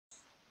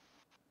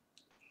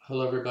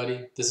Hello,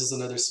 everybody. This is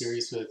another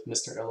series with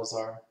Mr.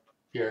 Eleazar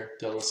here,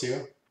 Del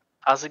Rocio.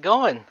 How's it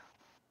going?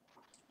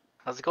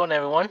 How's it going,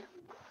 everyone?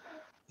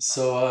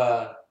 So,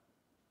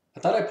 I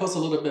thought I'd post a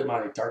little bit my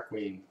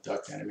Darkwing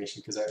Duck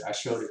animation because I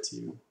showed it to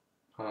you.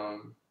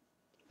 Um,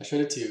 I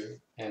showed it to you,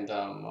 and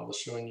I was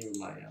showing you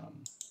my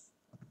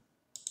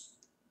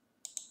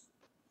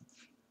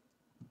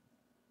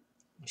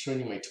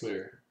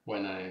Twitter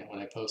when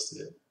I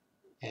posted it,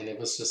 and it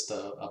was just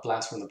a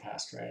blast from the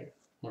past, right?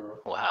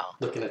 We're Wow.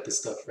 looking at this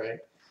stuff, right?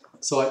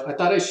 So I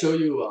thought I'd show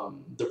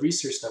you the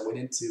research that went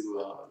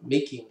into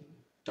making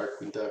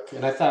Darkwing Duck,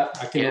 and I thought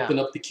I can Yeah. open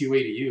up the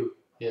QA to you,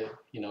 yeah,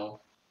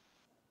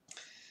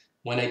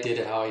 when I did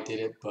it, how I did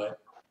it. But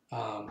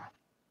um,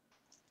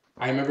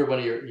 I remember one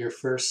of your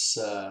first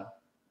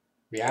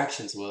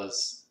reactions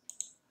was,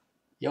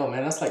 "Yo,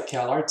 man, that's like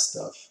Cal Art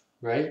stuff,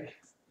 right?"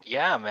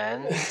 Yeah,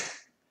 man. It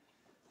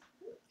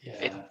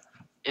Yeah,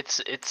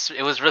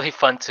 it was really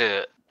fun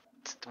to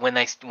when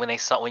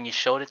you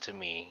showed it to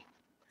me.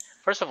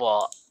 First of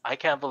all, I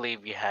can't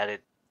believe you had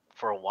it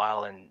for a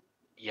while and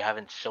you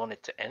haven't shown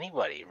it to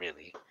anybody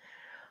really.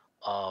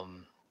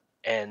 Um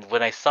and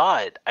when I saw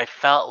it, I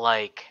felt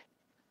like,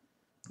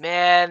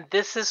 man,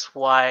 this is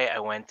why I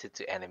went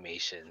into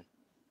animation.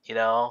 You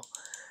know?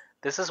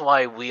 This is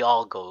why we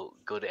all go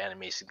to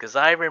animation because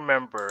I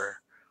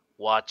remember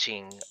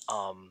watching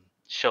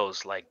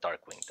shows like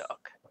Darkwing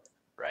Duck,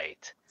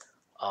 right?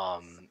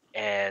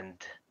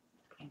 And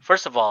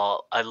first of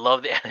all, I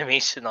love the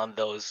animation on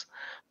those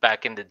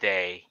back in the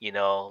day,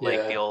 like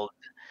yeah.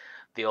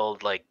 the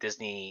old like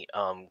Disney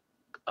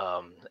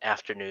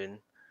afternoon.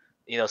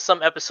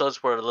 Some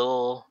episodes were a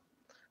little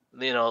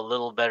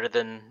better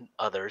than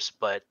others,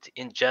 but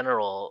in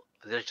general,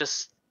 they're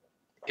just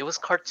it was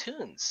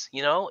cartoons,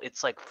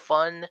 it's like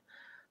fun,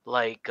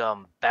 like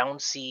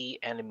bouncy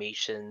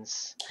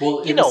animations.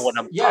 Well, You it know what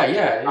was, I'm yeah, talking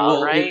yeah.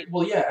 about, right?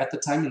 Well, yeah. At the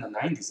time in the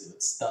 '90s,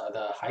 it's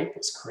the hype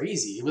was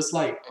crazy. It was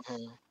like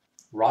Hmm.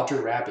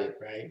 Roger Rabbit,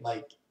 right?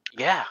 Like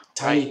Yeah, right.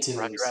 Tiny Roger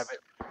Toons, Rabbit,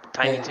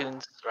 Tiny and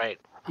Toons, right?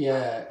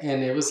 yeah,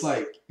 and it was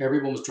like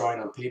everyone was drawing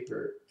on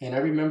paper. And I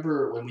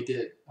remember when we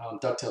did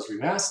DuckTales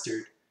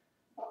Remastered,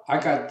 I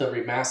got Hmm. the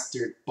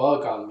remastered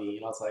bug on me,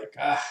 and I was like,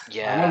 I want to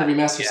Yeah,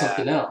 remaster yeah,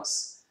 something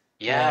else.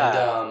 And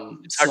yeah.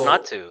 It's hard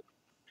not so to,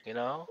 you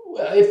know?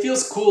 well, it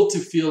feels cool to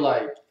feel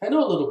like I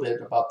know a little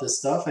bit about this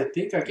stuff. I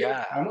think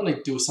Yeah, I want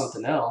to do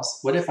something else.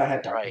 What if I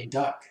had right, Darkwing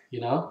Duck,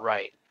 you know?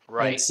 right, And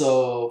right.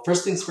 so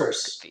first things Let's look at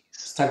first,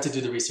 it's these. time to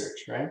do the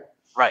research, right?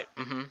 Right.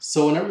 Hmm.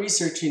 So when I'm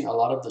researching a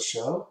lot of the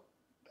show,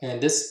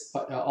 and this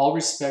all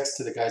respects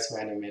to the guys who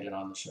animated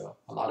on the show,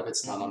 a lot of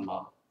it's not Hmm. on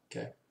model.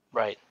 Okay.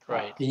 Right,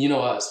 right. And you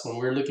know us, when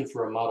we're looking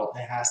for a model,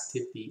 it has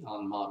to be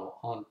on model,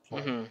 on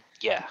point. Hmm.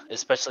 Yeah,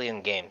 especially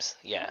in games.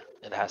 Yeah,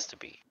 it has to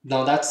be.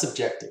 Now that's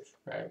subjective,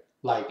 right?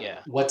 Like Yeah.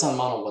 what's on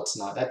model, what's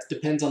not. That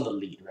depends on the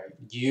lead, right?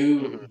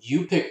 Hmm.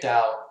 You picked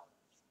out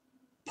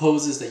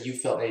poses that you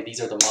felt, hey,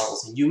 these are the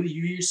models, and you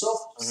yourself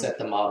Hmm. set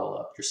the model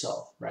up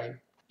yourself, right?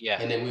 Yeah.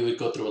 And then we would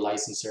go through a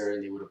licensor,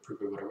 and they would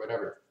approve it,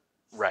 whatever.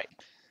 Right.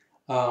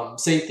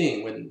 Same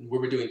thing when we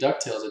were doing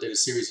Ducktales. I did a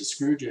series of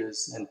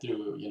Scrooges, and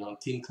through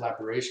team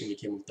collaboration, we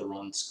came up with the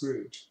Run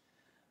Scrooge.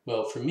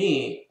 Well, for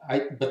me,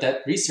 but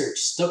that research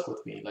stuck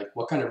with me. Like,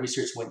 what kind of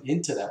research went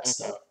into that Hmm.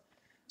 stuff?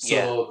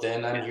 Yeah. So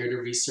then I'm Yeah. here to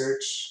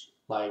research,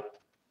 like,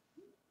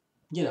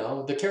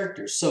 the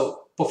characters.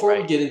 So before we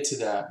Right. get into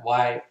that,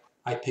 why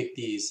I picked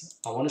these,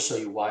 I want to show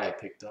you why I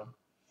picked them.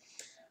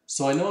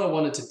 So I know I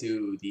wanted to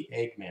do the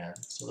Eggman.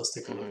 So let's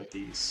take a look Hmm. at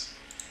these.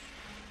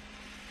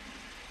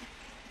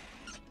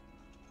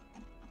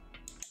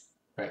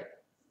 Right.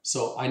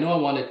 So I know I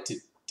wanted to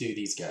do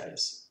these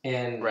guys,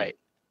 and Right.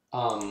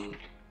 um,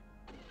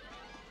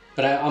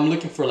 but I'm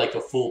looking for like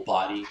a full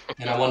body,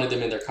 and I wanted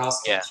them in their Yeah.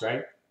 costumes,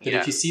 right? But if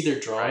Yeah. you see their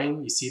Right.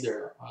 drawing, you see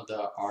their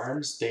the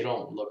arms, they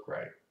don't look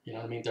right. You know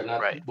what I mean? They're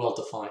not Right. well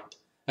defined.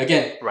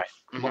 Again, Right.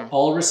 Hmm.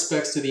 all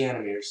respects to the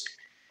animators.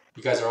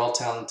 You guys are all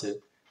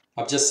talented.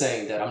 I'm just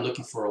saying that I'm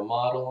looking for a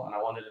model, and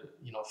I wanted to,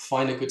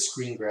 find a good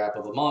screen grab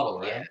of a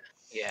model, Yeah. right?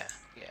 Yeah.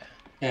 Yeah.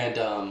 And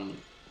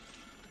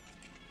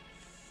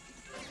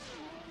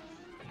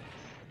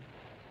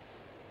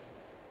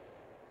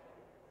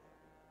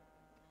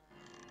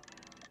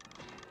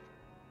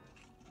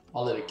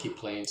I'll let it keep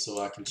playing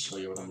so I can show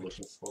you what I'm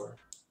looking for.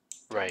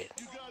 Right.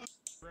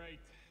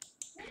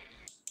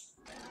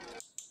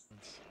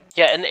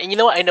 Yeah, and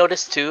what I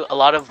noticed too, a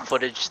lot of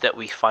footage that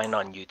we find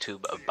on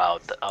YouTube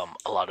about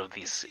a lot of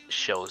these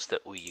shows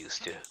that we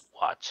used to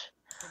watch.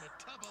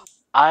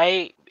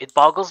 It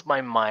boggles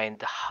my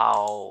mind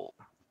how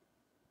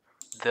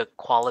the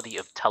quality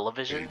of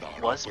television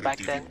was back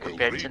then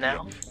compared to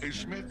now.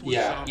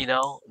 Yeah,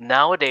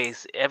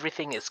 Nowadays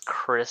everything is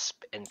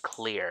crisp and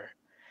clear.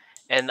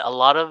 And a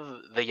lot of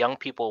the young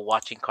people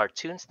watching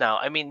cartoons now,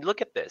 I mean,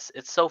 look at this.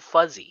 It's so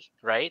fuzzy,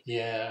 right?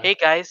 yeah, Hey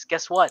guys,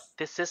 guess what?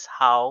 This is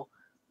how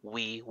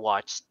we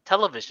watched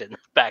television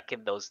back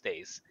in those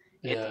days.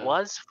 It yeah.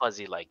 was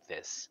fuzzy like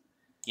this.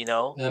 You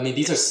know, I mean,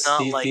 it's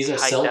not like these are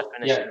high yeah,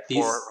 definition 4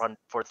 these on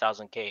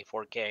 4000K,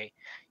 4K,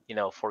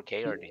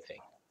 4K or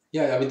anything.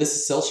 Yeah, I mean, this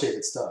is cell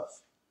shaded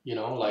stuff. You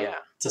know, like Yeah.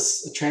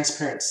 it's a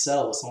transparent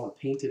cell with someone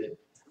painted it.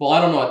 Well, I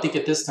don't know. I think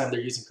at this time they're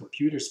using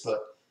computers,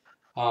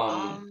 um,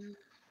 Um.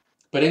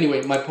 but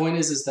anyway, my point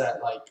is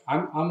that like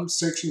I'm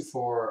searching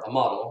for a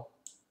model,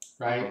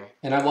 right? Mhm.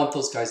 And I want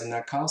those guys in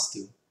that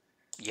costume.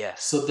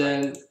 Yes. So Right.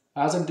 then,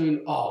 as I'm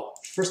doing, oh,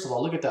 first of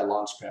all, look at that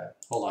launch pad.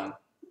 Hold on,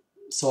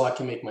 so I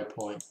can make my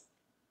point.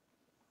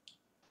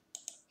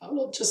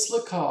 Well, just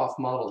look how off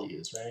model he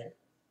is, right?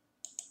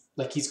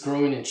 Like he's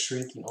growing and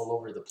shrinking all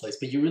over the place,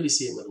 but you really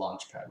see it with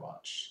Launchpad.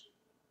 Watch.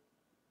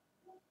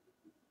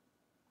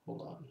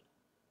 Hold on.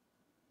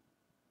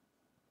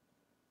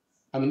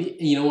 I mean,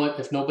 you know what?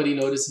 If nobody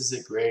notices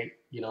it, great.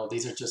 You know,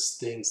 these are just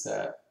things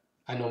that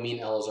I know me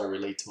and Eleazar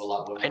relate to a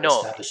lot when I we're know.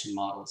 establishing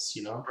models.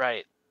 You know?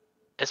 Right.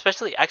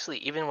 Especially, actually,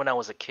 even when I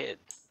was a kid,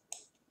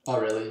 Oh,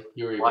 really?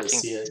 You were able to watching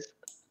see it? these,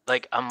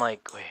 like I'm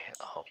like, wait,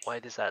 oh, why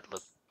does that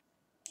look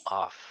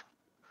off?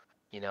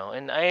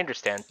 And I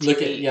understand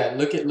Look at TV. yeah.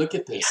 Look at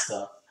Yeah. this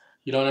stuff.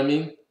 You know what I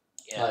mean?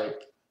 Yeah.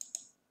 Like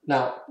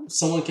now,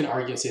 someone can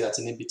argue and say that's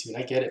an in between.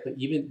 I get it, but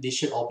even they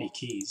should all be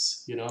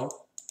keys. You know?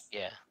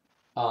 Yeah.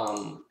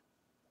 Um.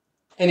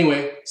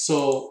 Anyway,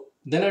 so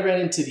then I ran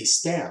into these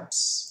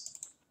stamps.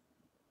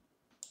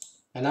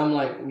 And I'm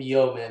like,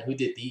 yo, man, who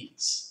did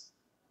these?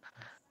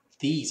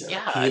 These are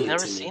Yeah. I've appealing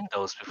never to me. seen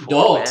those before,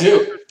 No, man. Those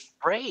dude, are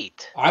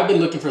great. I've been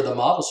looking for the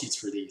model sheets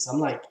for these. I'm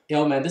like,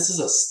 yo, man, this is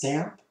a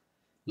stamp.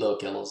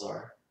 Look,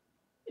 Eleazar.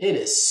 It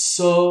is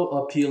so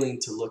appealing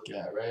to look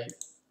at, right?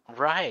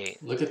 Right.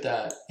 Look at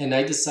that. And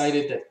I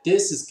decided that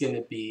this is going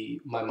to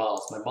be my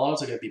models. My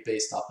models are going to be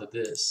based off of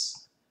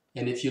this.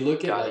 And if you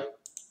look at Got it.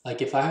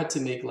 like if I had to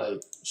make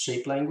like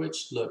shape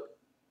language, look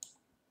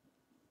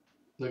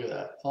at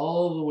that.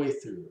 All the way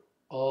through.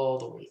 All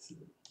the way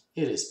through.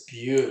 It is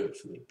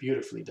beautifully,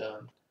 beautifully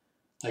done.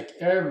 Like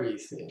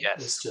everything is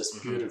Yes. just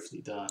Hmm.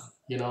 beautifully done.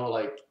 You know,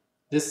 like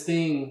this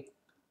thing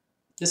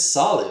is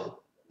solid.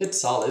 It's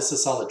solid. It's a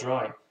solid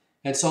drawing.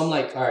 And so I'm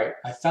like, all right,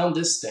 I found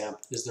this stamp.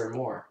 Is there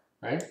more?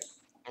 Right?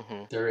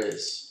 Hmm. There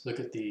is. Look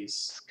at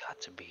these. It's got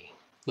to be.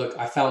 Look,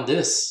 I found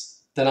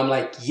this. Then I'm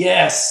like,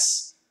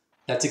 yes,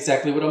 that's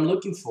exactly what I'm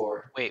looking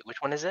for. Wait,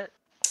 which one is it?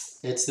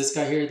 It's this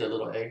guy here, the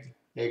little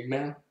egg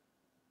man.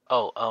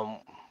 Oh,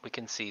 we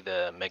can see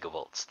the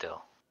megavolt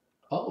still,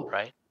 Oh,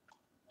 right?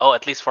 Oh,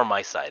 at least for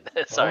my side.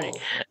 Sorry.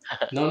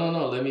 oh. No, no,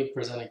 no. Let me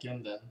present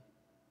again then.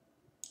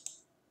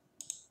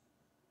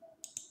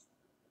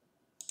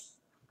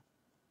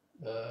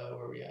 Where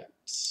are we at?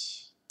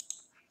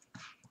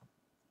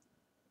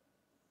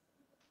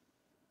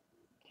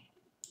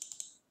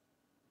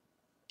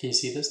 Can you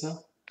see this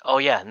now? Oh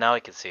yeah, now I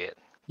can see it.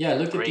 Yeah,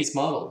 look at Great. these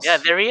Yeah, models.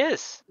 there he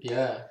is.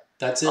 Yeah,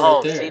 that's it right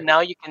Oh, see, there.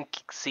 now you can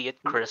see it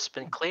crisp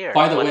and clear,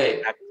 By the what they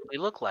way, actually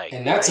look like,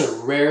 and that's right? a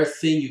rare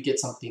thing you get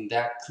something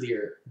that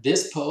clear.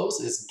 This pose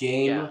is Yeah,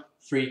 game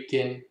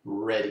freaking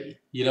ready.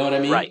 You know what I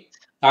mean? right.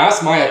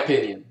 That's my Yep,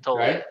 opinion, right?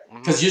 totally. Hmm.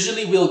 Because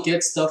usually we'll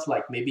get stuff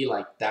like maybe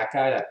like that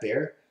guy, that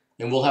bear,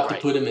 and we'll have to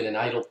Right. put him in an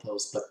idle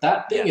pose. But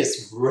that thing Yes.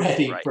 is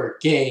ready Right. for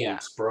Yeah.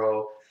 games,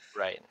 bro.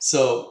 Right.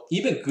 So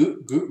even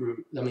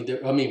Root,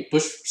 I mean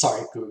Bush.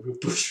 Sorry,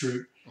 Root, Bush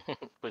Root.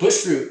 Push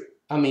Bush route. Root.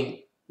 I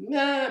mean,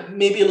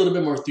 maybe a little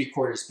bit more three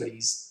quarters, but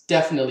he's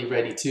definitely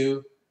ready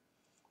too.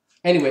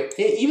 Anyway,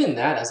 even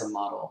that as a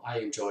model, I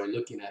enjoy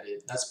looking at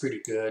it. That's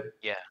pretty good.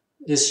 Yeah.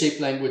 His shape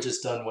language is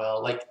done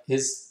well. Like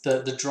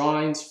the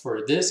drawings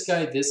for this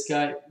guy,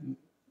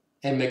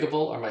 and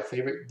Megavolt are my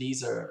favorite.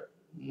 These are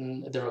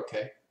they're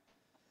okay.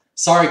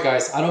 Sorry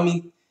guys, I don't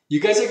mean you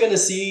guys are gonna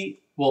see.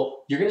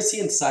 Well, you're gonna see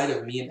inside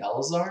of me and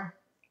Elzar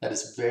that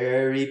is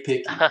very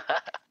picky.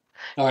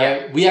 All Yeah.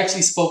 right, we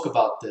actually spoke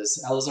about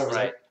this. Elzar was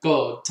Right. like,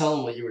 "Go, tell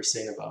him what you were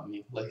saying about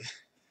me." Like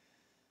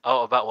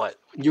Oh, about what?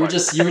 Which you were part?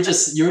 just you were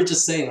just you were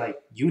just saying like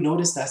you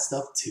noticed that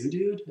stuff too,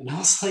 dude. And I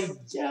was like,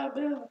 "Yeah,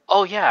 man."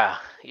 Oh yeah.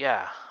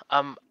 Yeah.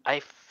 I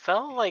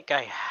felt like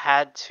I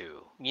had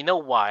to. You know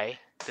why?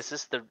 This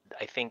is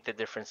I think the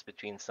difference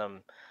between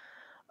some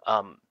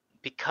um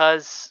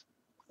because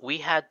we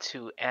had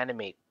to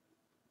animate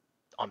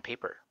on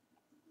paper.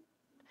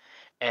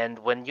 And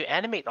when you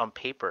animate on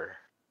paper,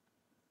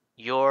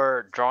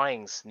 your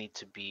drawings need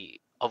to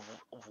be of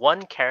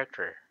one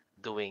character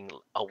doing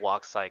a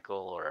walk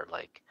cycle or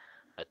like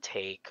a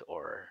take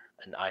or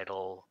an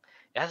idle.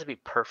 It has to be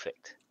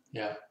perfect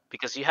Yeah,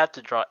 because you have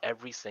to draw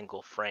every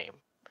single frame.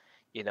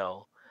 You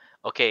know,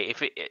 okay,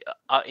 if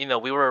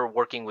we were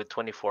working with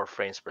 24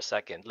 frames per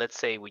second. Let's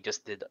say we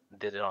just did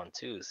it on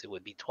twos, it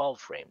would be 12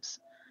 frames,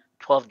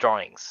 12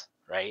 drawings,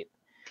 right?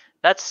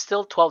 That's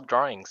still 12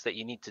 drawings that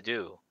you need to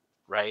do,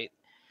 right?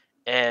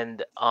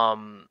 And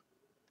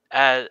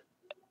uh,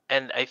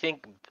 and I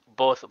think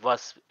both of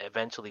us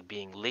eventually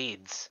being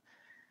leads,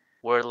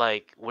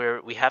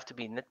 we have to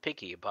be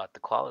nitpicky about the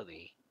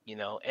quality,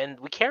 and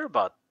we care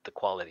about the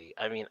quality.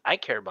 I mean, I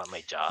care about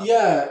my job,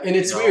 yeah, and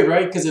you it's weird, know.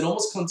 right? Because it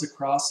almost comes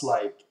across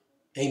like,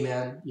 "Hey,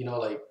 man,"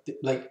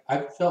 like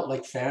I felt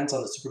like fans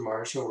on the Super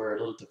Mario Show were a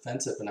little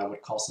defensive, and I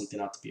would call something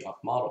out to be off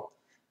model.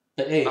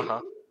 But hey,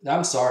 Uh-huh.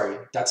 I'm sorry.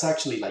 That's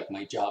actually like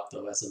my job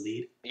though as a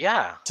lead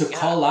Yeah, to yeah.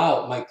 call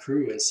out my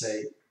crew and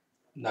say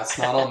that's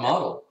not on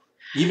model.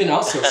 Even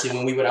outsourcing,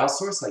 when we would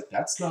outsource, like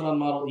that's not on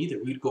model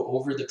either. We'd go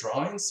over the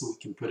drawings so we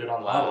can put it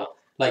on Wow. model.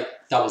 Like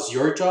that was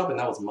your job and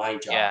that was my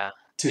job Yeah.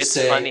 to It's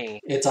say funny,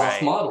 it's off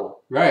right?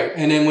 model, right?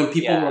 And then when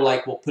people Yeah. were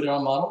like, "Well, put it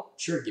on model,"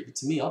 sure, give it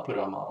to me. I'll put it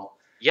on model.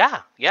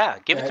 Yeah, yeah.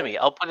 Give it Uh, to me.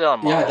 I'll put it on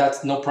yeah, model,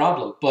 that's no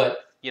problem. But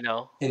you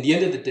know? in the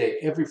end of the day,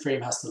 every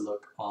frame has to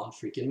look on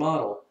freaking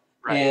model.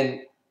 Right.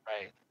 And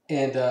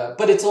Right.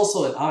 but it's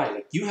also an eye.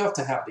 Like you have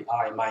to have the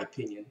eye, in my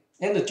opinion,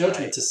 and the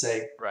judgment Right. to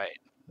say Right.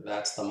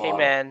 that's the Hey model.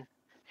 man.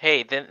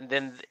 Hey,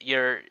 then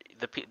you're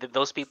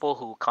those people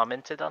who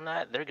commented on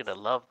that, they're gonna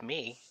love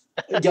me.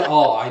 Yeah.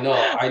 Oh, I know.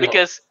 I know.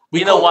 Because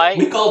you know why?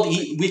 We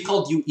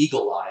called you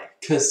Eagle Eye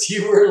because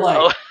you were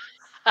Oh,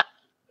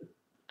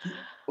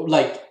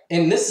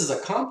 and this is a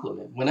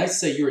compliment. When I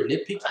say you're a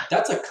nitpicky,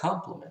 that's a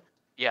compliment.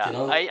 You yeah.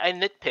 know. I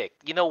nitpick.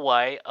 You know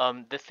why?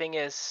 The thing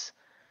is,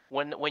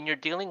 when you're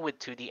dealing with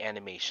 2D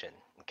animation,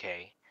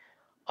 okay,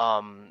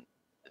 um,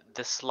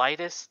 the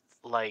slightest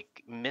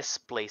like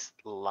misplaced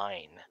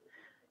line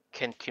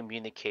can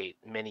communicate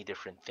many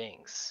different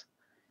things.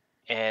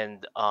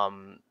 And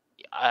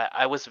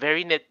I was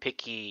very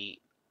nitpicky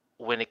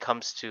when it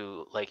comes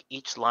to like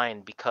each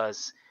line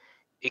because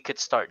it could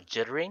start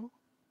jittering,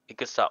 it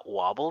could start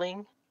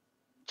wobbling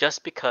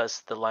just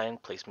because the line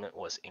placement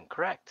was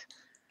incorrect,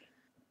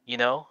 you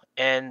know?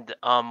 And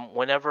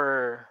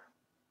whenever,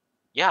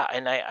 yeah,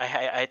 and I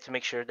had to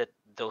make sure that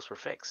those were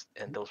fixed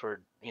and those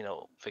were,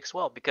 fixed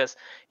well because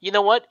you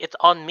know what? It's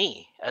on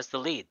me as the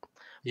lead.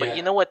 But Yeah,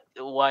 you know what?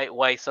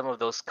 Why some of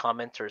those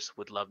commenters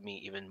would love me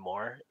even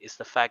more is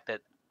the fact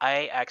that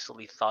I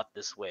actually thought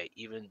this way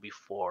even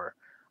before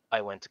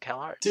I went to Cal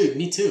Arts. dude.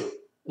 Me too.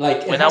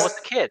 Like it When I has. was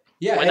a kid,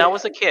 Yeah. when I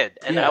was a kid,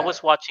 and I Yeah.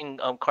 was watching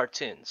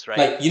cartoons, right?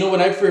 Like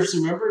when I first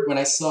remembered when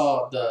I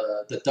saw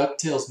the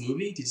Ducktales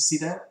movie. Did you see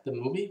that the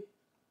movie?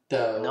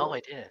 No, The I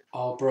didn't.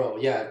 Oh, bro,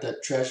 yeah, the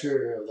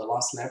Treasure of the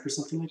Lost Lamp or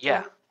something like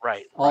Yeah, that.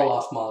 right, All right.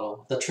 off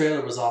model. The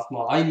trailer was off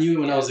model. I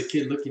knew when I Yeah, was a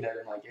kid looking at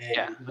it, like, hey,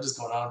 yeah, what is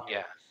going on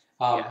here?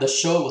 yeah, yeah. The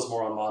show was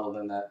more on model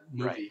than that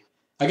Right. movie.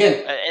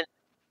 Again, And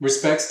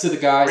respects to the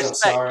guys. I'm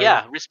respect, sorry,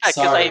 yeah, respect,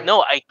 because I sorry,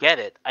 know I get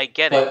it. I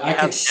get it. but You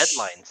have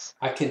deadlines,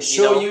 I can you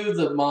show know? you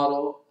the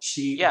model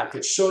sheet. I Yeah,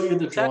 could show you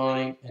the exactly.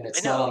 drawing, and I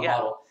it's not know, on yeah.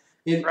 model.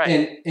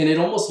 Right. And it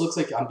almost looks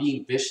like I'm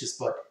being vicious,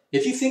 but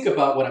if you think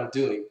about what I'm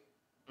doing,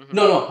 Mm-hmm.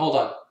 no, hold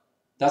on.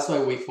 That's why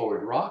Way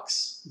Forward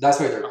rocks. That's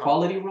why they're Uh-huh.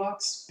 quality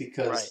rocks Right.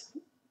 because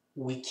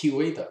we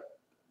QA the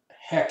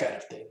heck out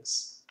of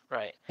things,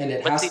 Right. and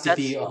it But see, has to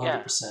be that's a hundred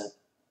yeah. percent.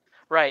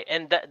 Right.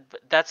 And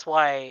that's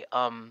why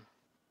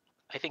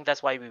I think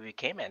that's why we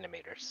became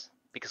animators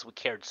because we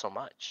cared so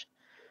much.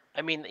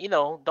 I mean,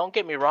 don't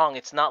get me wrong,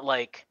 it's not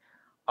like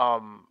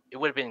it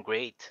would have been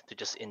great to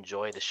just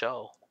enjoy the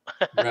show,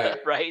 Right,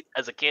 right?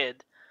 As a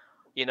kid,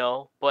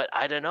 but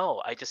I don't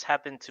know. I just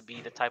happen to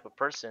be the type of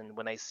person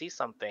when I see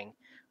something,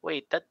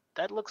 wait,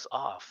 that looks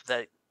off.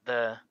 That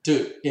the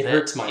dude. It that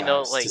hurts my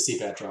eyes to like see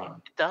that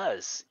drawing. it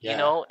does,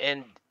 Yeah,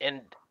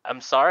 and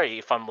I'm sorry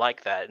if I'm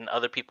like that and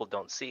other people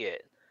don't see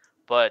it,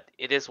 but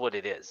it is what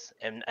it is.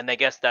 And I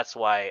guess that's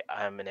why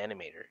I'm an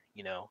animator.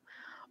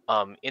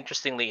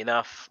 Interestingly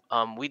enough,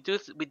 we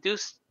do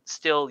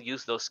still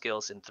use those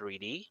skills in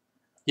 3D,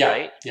 yeah,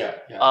 right?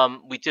 yeah.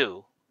 We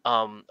do.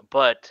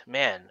 But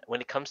man,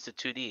 when it comes to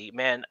 2D,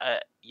 man,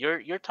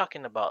 you're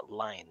talking about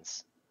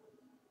lines,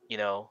 you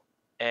know.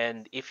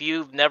 And if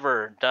you've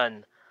never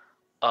done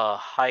a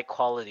high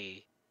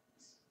quality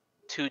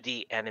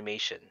 2D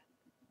animation,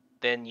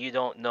 then you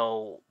don't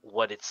know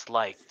what it's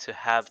like to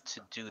have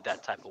to do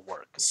that type of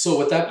work, So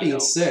with that you being know.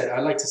 said,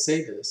 I like to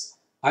say this.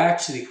 I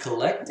actually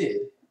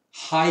collected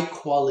high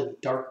quality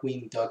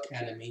Darkwing Duck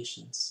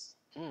animations,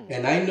 Mm.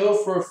 and I know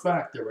for a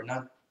fact there were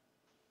not.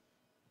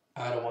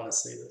 I don't want to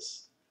say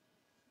this.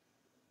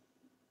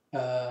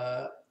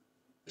 Uh,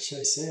 should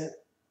I say it?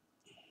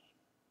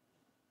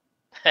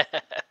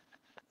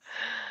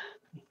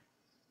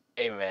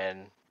 Hey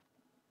man,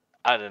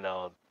 I don't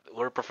know.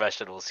 We're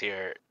professionals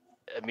here.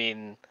 I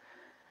mean,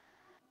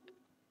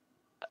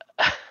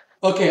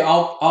 Okay,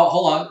 I'll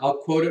hold on. I'll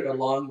quote it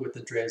along with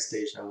Andreas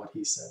Deja what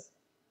he said.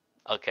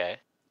 okay.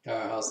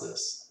 How's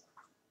this?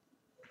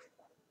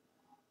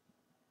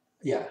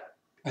 Yeah,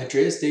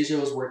 Andreas Deja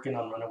was working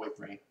on Runaway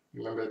Brain.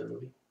 You remember the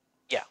movie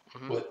Yeah.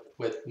 Mhm.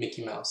 with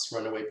Mickey Mouse,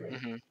 Runaway Brain,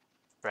 Mhm.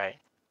 Right.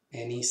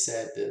 and he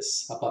said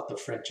this about the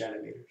French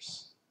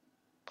animators.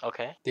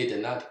 Okay. They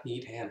did not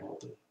need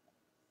handholding.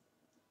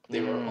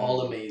 They were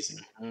all Mm.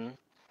 amazing. Mhm.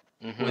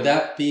 With Mhm.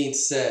 that being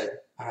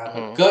said, I have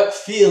a Mhm. gut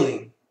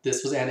feeling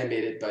this was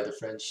animated by the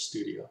French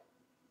studio.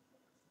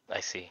 I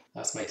see.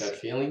 That's my I gut see.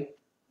 feeling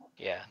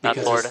Yeah. Not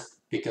Florida.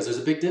 because there's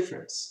a big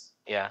difference.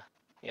 Yeah.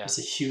 Yeah. There's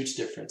a huge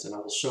difference, and I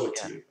will show it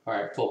to Yeah. you. All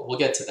right, cool. We'll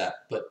get to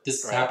that. But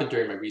this Right. happened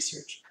during my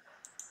research.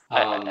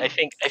 I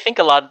think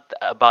a lot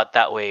about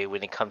that way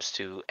when it comes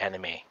to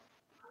anime,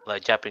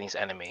 like Japanese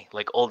anime,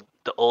 like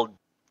the old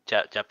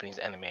Japanese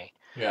anime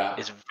Yeah.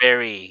 is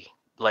very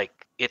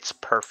like it's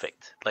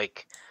perfect.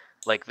 Like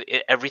Like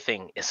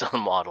everything is on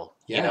model.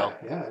 You Yeah, know.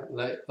 yeah.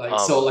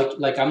 Um,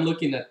 Like I'm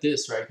looking at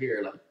this right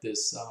here, like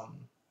this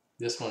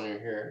one right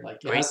here. Like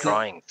it Great has not.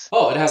 drawings.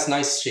 Oh, it has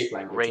nice shape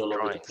language Great all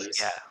over the drawings.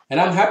 Yeah, place. And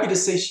I'm happy to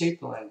definitely. say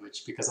shape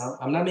language because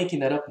I'm not making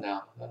that up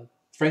now.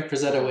 Frank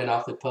Frazetta Hmm. went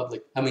off in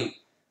public. I mean,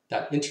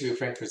 that interview with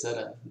Frank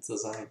Frazetta, it's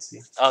design.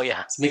 See, Oh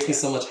yeah, it makes me yeah.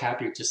 so much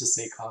happier just to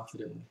say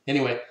confidently.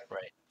 Anyway,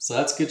 Right. so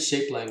that's good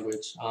shape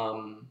language.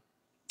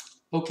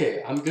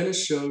 Okay, I'm gonna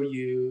show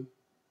you.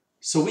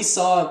 So we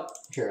saw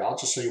here. I'll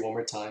just show you one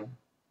more time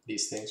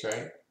these things,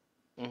 right?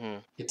 Hmm.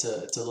 It's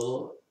a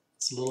little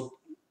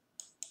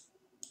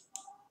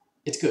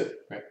it's good,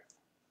 right?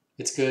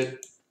 It's good,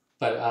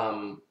 but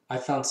I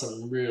found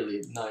some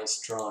really nice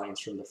drawings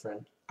from the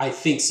friend. I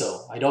think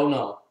so. I don't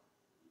know,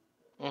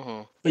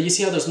 Hmm. but you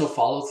see how there's no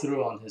follow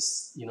through on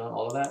his,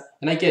 all of that.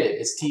 And I get it.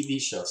 It's TV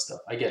show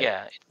stuff. I get it.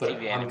 Yeah, it's But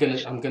TV I'm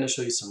animation. gonna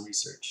show you some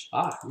research.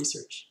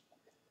 Research,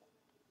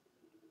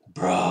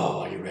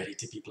 bro. Are you ready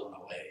to be blown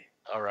away?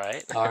 All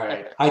right. All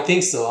right, I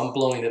think so. I'm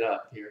blowing it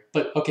up here.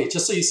 But okay,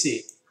 just so you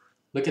see,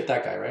 look at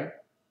that guy, right?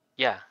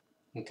 Yeah.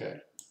 Okay,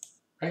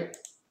 right.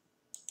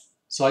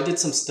 So I did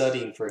some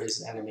studying for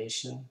his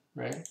animation,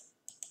 right?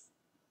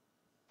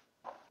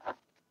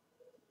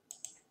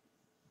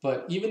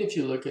 But even if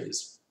you look at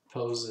his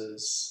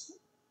poses,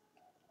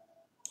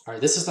 all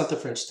right, this is not the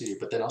French studio,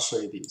 but then I'll show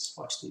you these.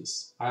 Watch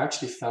these. I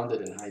actually found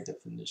it in high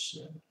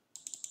definition.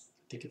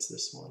 I think it's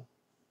this one.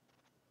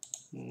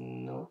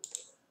 Nope.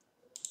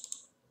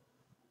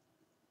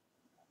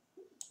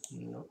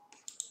 Nope.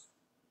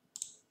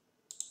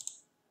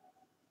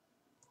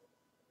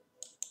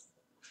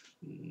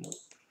 Nope.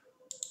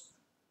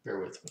 Bear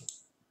with me.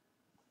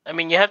 I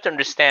mean, you have to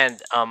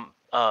understand,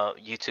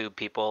 YouTube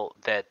people,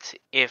 that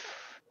if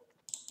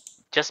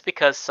just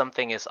because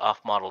something is off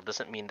model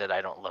doesn't mean that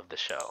I don't love the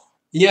show.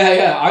 Yeah,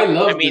 yeah, I I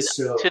love mean, this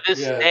show.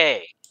 Yeah.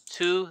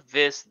 to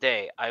this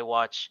day, I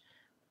watch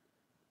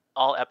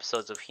all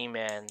episodes of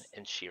He-Man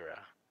and She-Ra,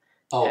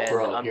 Oh, and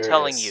bro, I'm here it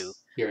telling you, is.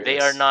 Here it they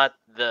are is. not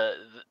the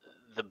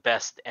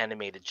best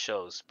animated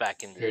shows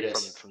back in Here it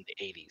is. from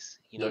the 80s.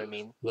 You know what I Look,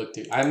 mean? look,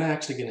 dude. I'm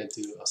actually gonna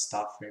do a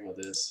stop frame of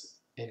this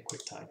in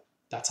QuickTime.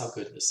 That's how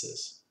good this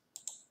is.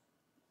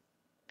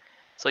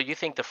 So you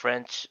think the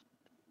French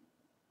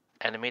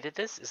animated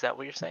this? Is that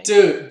what you're saying?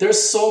 Dude,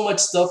 there's so much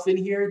stuff in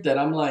here that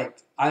I'm like,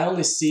 I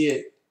only see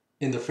it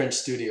in the French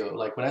studio.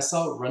 Like when I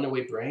saw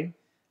Runaway Brain,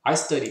 I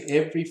studied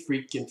every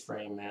freaking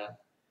frame, man.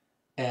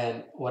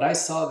 And what I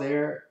saw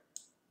there,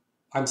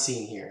 I'm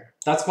seeing here.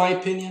 That's my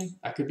opinion.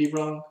 I could be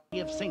wrong,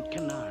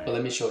 but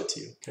let me show it to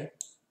you, okay?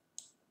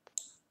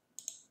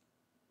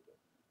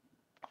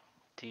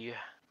 Do you?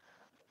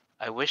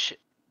 I wish.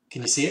 Can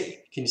you Let's see see.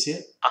 it? Can you see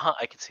it?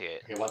 I can see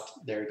it. Okay, watch.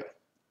 There you go.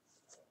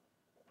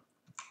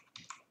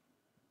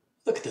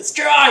 Look at this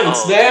drawings,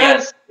 Oh man.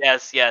 yes,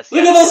 yes, yes,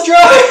 Look at yes, those yes,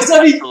 yes. drawings.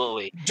 I mean,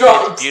 Absolutely, it's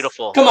drawings.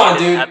 beautiful. Come It on,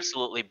 is dude.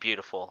 absolutely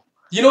beautiful.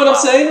 You know what I'm Wow.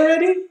 saying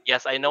already?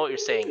 Yes, I know what you're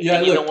saying. Yeah,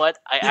 And you know look. what?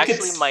 I You could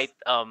actually might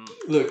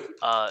look.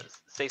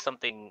 say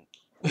something.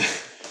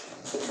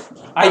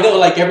 I know,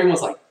 like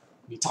everyone's like,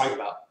 "What are you talking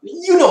about?"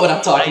 You know what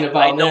I'm talking I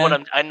about, know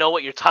man. I know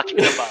what you're talking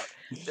about.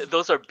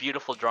 Those are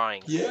beautiful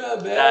drawings. Yeah,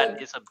 That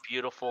man. is a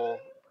beautiful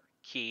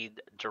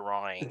keyed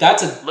drawing.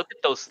 That's a Look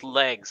at those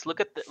legs. Look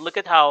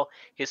at how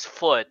his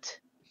foot,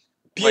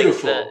 like the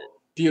beautiful,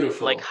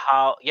 beautiful.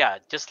 how, yeah,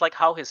 just like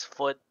how his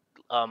foot,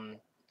 um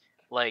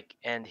like,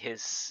 and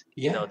his,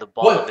 Yeah. the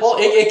ball of What? his Well,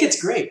 foot. it gets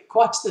great.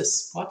 Watch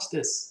this. Watch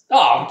this.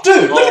 Oh,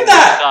 dude, look Oh at my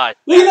that. god,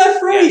 Look at yes, that yes,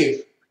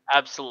 frame.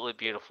 absolutely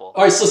beautiful.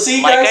 All right, so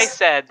see, Like I guys.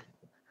 said,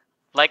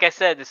 like I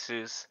said,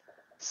 Jesus,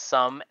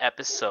 some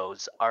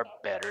episodes are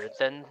better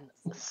than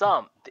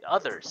the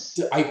others.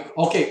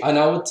 Okay, and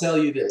I will tell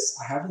you this: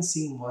 I haven't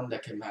seen one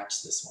that can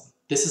match this one.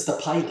 This is the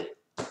pilot.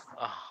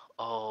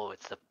 Oh,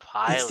 it's the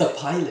It's the pilot.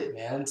 pilot,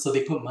 man. So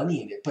they put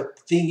money in it. But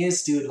the thing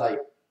is, dude, like,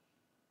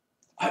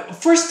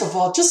 first of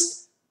all,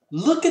 just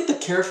look at the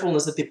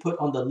carefulness that they put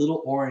on the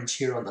little orange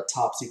here on the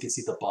top, so you can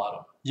see the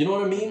bottom. You know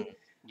what I mean? Hmm.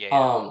 Yeah,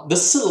 yeah. The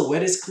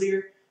silhouette is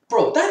clear,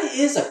 bro. That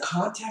is a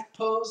contact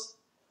pose.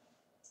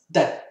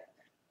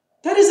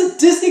 That is a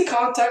Disney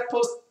contact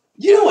pose.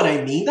 You know what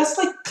I mean? That's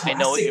like I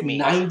know what you classic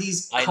mean.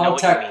 '90s I know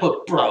what you contact mean.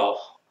 pose, bro.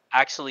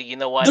 Actually, you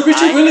know what? The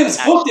Richard I am Williams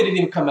book actually didn't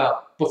even come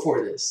out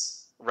before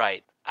this.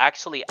 right.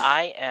 Actually,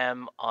 I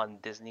am on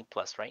Disney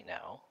Plus right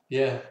now.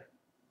 Yeah.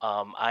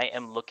 I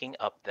am looking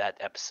up that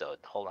episode.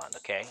 Hold on,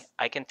 okay?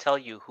 I can tell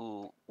you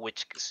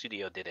which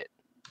studio did it,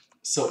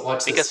 So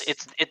watch because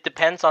this. it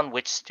depends on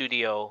which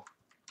studio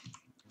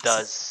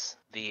does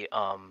the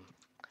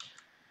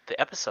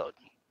episode.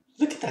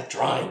 Look at that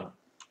drawing.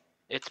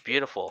 It's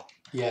beautiful.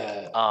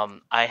 Yeah.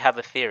 I have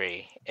a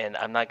theory, and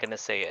I'm not gonna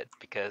say it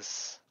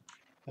because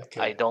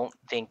Okay. I don't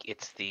think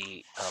it's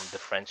the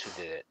French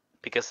who did it,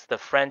 because the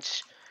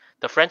French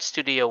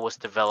studio was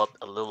developed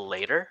a little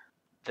later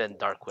than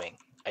Darkwing,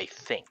 I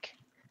think.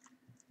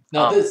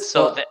 Now this.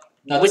 So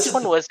Now this which is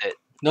one was it?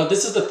 no.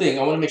 This is the thing.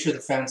 I want to make sure the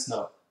fans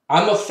know.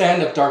 I'm a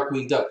fan of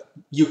Darkwing Duck.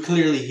 You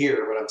clearly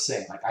hear what I'm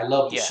saying. Like I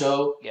love the Yeah,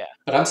 show, yeah,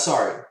 but I'm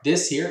sorry.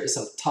 This here is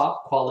some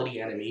top quality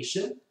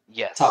animation.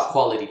 top Yes.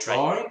 quality Right.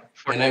 drawing,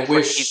 For and I for TV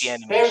wish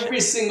every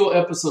animation. single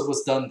episode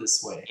was done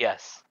this way.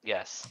 Yes,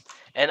 yes.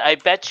 And I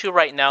bet you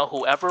right now,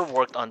 whoever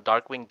worked on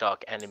Darkwing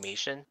Duck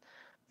animation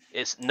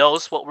is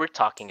knows what we're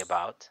talking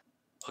about,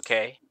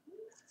 okay?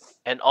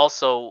 And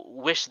also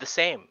wish the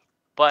same.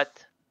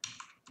 But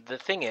the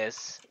thing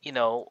is,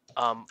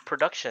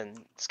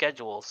 production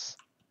schedules,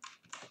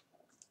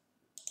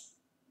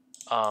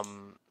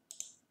 um,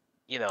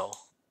 you know,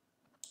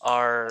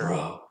 are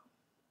Bro,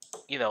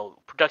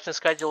 production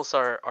schedules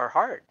are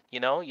hard.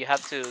 You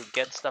have to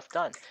get stuff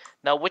done.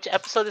 Now, which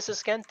episode is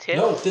this again?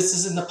 no, Tiff? this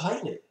isn't the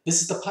pilot.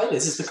 This is the pilot.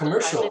 This is This the is the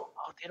pilot. commercial.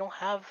 Oh, they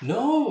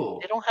No,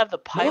 don't have the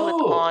pilot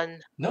no,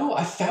 on no.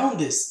 I found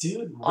this,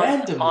 dude, on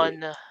randomly.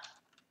 on.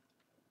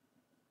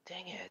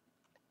 Dang it!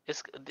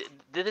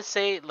 Did it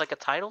say like a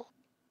title?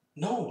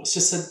 No, it's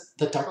just said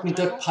the There's no Darkwing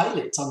Duck title.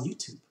 pilot. It's on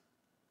YouTube.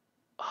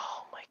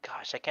 Oh my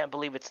gosh! I can't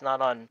believe it's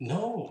not on.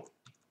 No.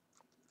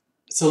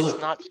 So It's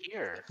look, not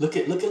here. look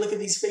at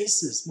these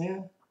faces,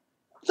 man.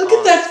 Look at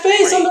Oh, that that's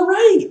face on great. the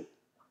right.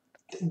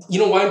 You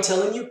know why I'm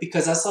telling you?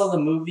 Because I saw the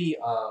movie.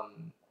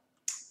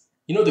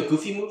 You know the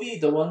Goofy movie,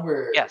 the one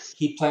where Yes.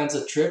 he plans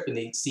a trip and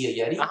they see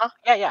a Yeti. Uh-huh.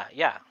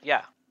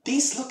 Yeah.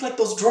 These look like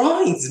those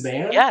drawings,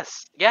 man.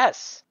 Yes.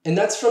 And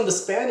that's from the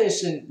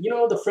Spanish and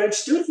the French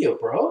studio,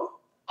 bro.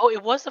 Oh,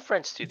 it was the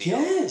French studio.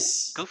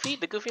 Yes.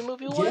 The Goofy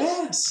movie was?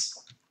 Yes.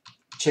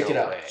 Check No it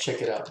out. way.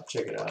 Check it out.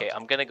 Check it out. Okay,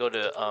 I'm gonna go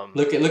to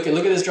Look at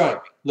this drawing.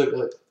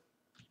 Look.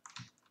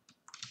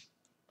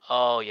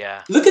 Oh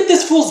yeah. Look at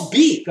this Yeah. fool's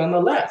beak on the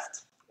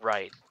left.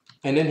 Right.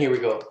 And then here we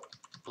go.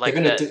 Like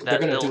They're that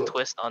gonna little do it.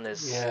 twist on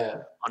his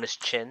Yeah.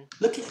 chin.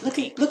 Beak Look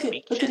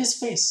at chin. his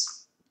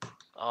face.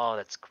 Oh,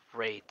 that's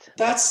great. That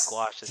That's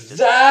squash is just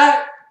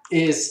that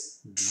is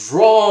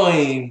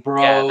drawing, yeah.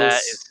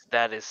 bros.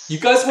 That is. You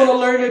guys That want to is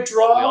learn to what we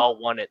draw? all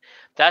wanted.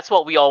 That's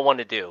what we all want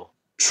to do.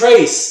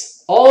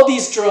 Trace all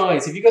these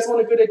drawings. If you guys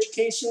want a good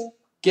education,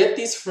 get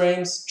these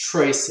frames,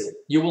 trace it.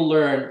 You will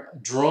learn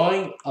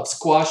drawing of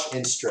squash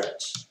and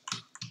stretch.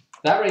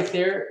 That right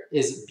there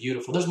is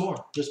beautiful. There's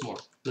more. There's more.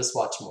 Let's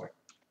watch more.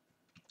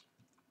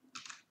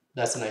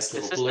 That's a nice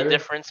little This is the blur.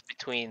 difference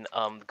between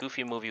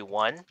Goofy Movie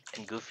 1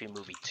 and Goofy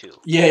Movie 2.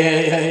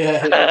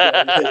 Yeah.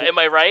 Am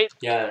I right?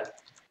 Yeah.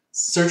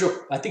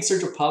 I think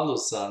Sergio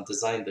Pablo's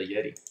designed the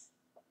Yeti.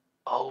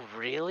 Oh,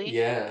 really?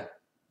 Yeah.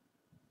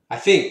 I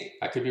think.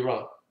 I could be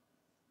wrong.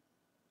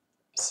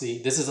 See,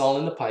 this is all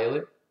in the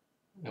pilot.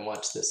 And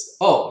watch this.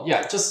 Oh,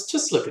 yeah,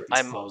 just look at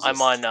these poses.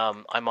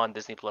 I'm on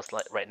Disney Plus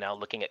right now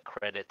looking at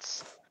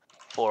credits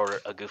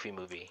for a Goofy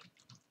Movie.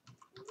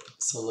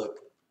 So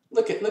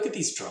look at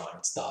these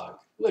drawings, dog.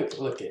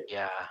 Look at.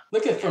 Yeah.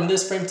 Look at from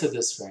this frame to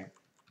this frame.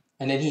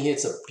 And then he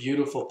hits a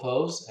beautiful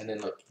pose, and then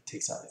look, he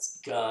takes out his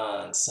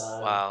gun,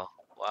 son. Wow.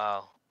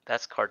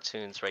 That's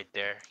cartoons right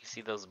there. You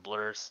see those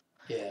blurs?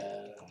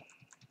 Yeah.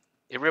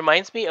 It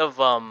reminds me of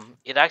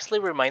it actually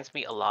reminds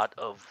me a lot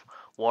of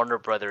Warner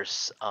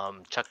Brothers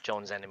Chuck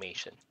Jones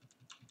animation.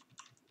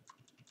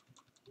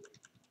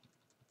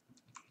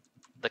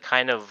 The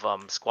kind of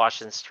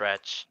squash and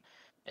stretch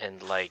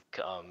and like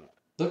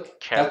Look,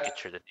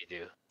 caricature that they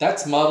do.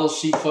 that's model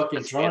sheet fucking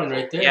That's drawing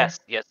beautiful. right there. Yes,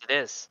 it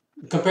is.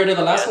 Compared to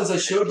the last Yes, ones I it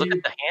is. showed Look you.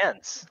 at the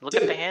hands. Look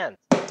Dude, at the hands.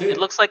 dude. It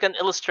looks like an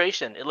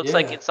illustration. It looks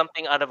like Yeah. it's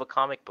something out of a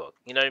comic book.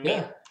 You know what I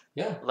mean?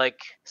 Yeah. Like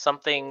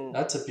something.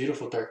 That's a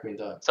beautiful Darkwing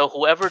Duck. So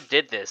whoever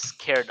did this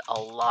cared a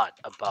lot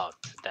about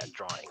that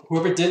drawing.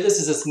 Whoever did this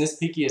is as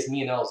nitpicky as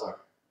me and Eleazar.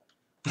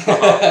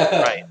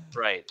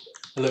 Right.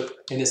 Look,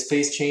 and his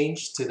face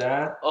changed to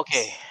that.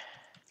 Okay.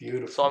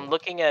 Beautiful. So I'm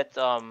looking at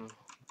there's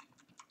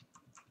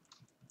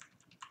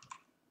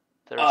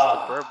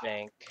the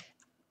Burbank.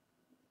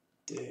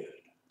 Dude.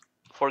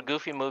 For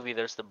Goofy Movie,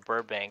 there's the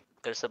Burbank.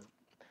 There's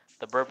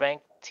the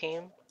Burbank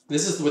team.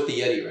 This is with the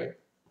Yeti, right?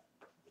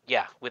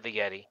 Yeah, with the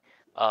Yeti.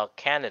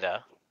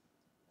 Canada.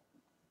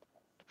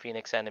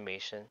 Phoenix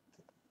Animation.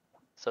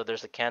 So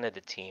there's a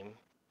Canada team.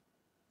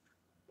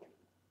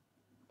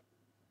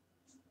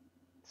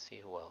 Let's see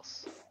who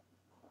else.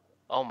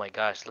 Oh my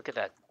gosh, look at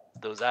that.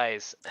 Those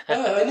eyes.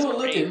 Yeah, I know.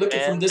 Look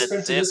at from this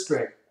frame to this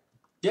frame.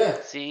 Yeah.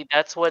 See,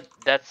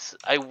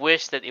 I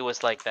wish that it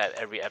was like that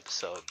every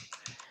episode.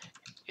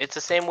 It's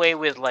the same way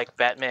with like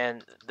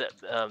Batman,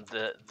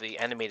 the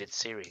animated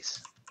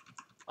series.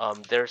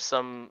 There's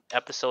some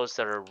episodes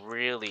that are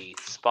really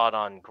spot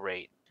on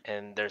great,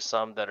 and there's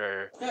some that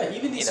are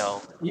even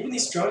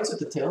these drawings with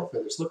the tail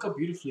feathers. Look how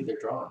beautifully they're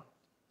drawn.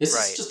 This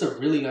is just a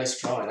really nice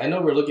drawing. I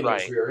know we're looking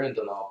at his rear end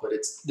and all, but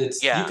it's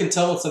you can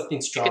tell when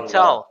something's drawn.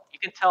 You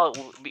can tell.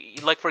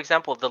 Like for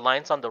example, the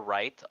lines on the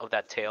right of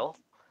that tail.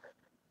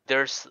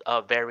 There's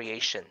a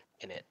variation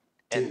in it,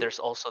 and there's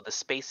also the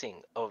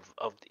spacing of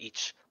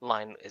each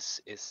line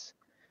is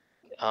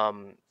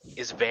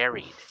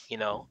varied.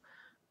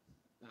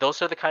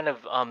 Those are the kind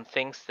of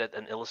things that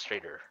an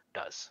illustrator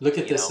does. Look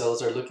at this,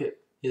 Eleazar. Look at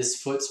his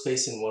foot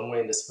spacing one way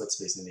and this foot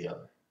spacing the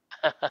other.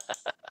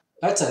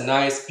 That's a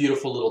nice,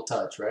 beautiful little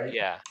touch, right?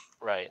 Yeah,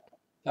 right.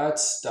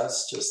 That's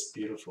just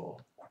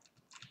beautiful.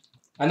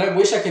 And I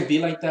wish I could be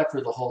like that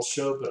for the whole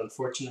show, but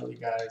unfortunately,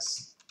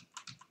 guys,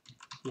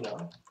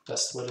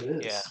 That's what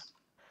it Yeah. is.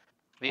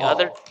 The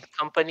other Oh,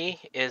 company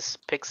is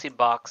Pixie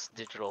Box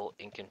Digital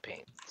Ink and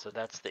Paint. So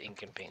that's the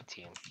ink and paint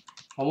team.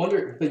 I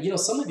wonder, but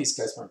some of these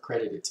guys weren't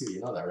credited too.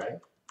 You know that, right?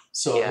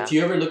 So if Yeah.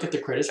 you ever look at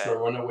the credits for Bet.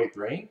 Runaway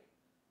Brain,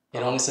 it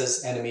only Uh-huh.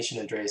 says animation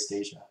Andreas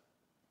Deja.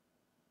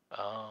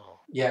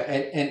 Oh. Yeah,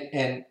 Okay.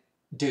 and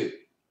dude,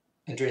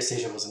 Andreas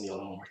Deja wasn't the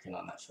only one working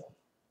on that film.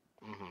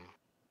 Mm-hmm.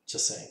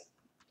 Just saying.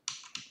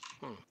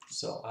 Hmm.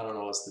 So I don't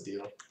know what's the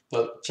deal,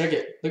 but check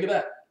it. Look at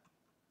that.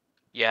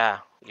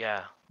 Yeah.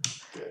 Yeah.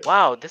 Good,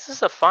 Wow, this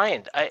is a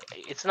find.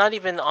 It's not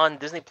even on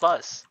Disney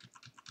Plus.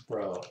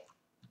 bro.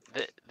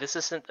 This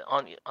isn't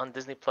on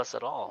Disney Plus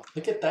at all.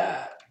 Look at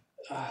that.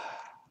 Ah,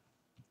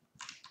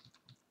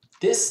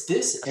 this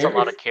That's a every.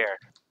 lot of care.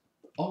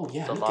 Oh It's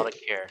yeah, a lot of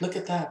care look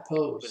at that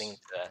putting pose.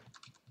 into that.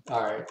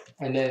 All right,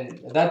 and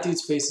then that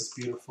dude's face is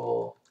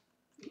beautiful.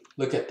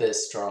 Look at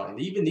this drawing.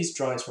 Even these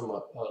drawings from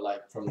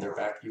like from their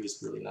back view is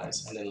really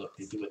nice. And then look,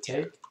 they do a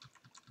take. And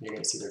you're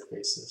gonna see their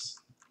faces.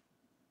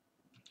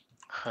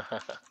 Yeah.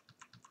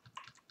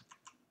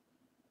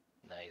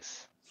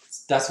 Nice.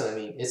 That's what I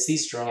mean. It's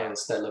these Yeah.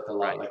 drawings that look a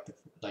lot Right.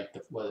 like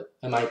the what,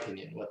 in my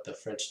opinion, what the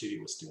French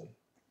studio was doing.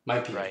 My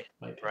opinion. Right.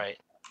 My opinion. Right.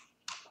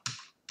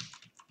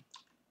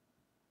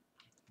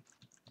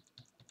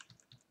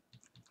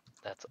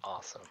 That's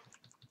awesome.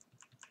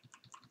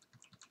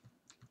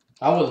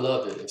 I would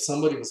love it if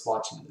somebody was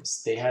watching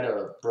this. They had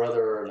a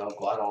brother or an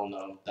uncle, I don't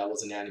know, that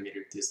was an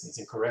animator at Disney's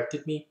and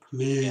corrected me. Yeah.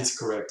 Please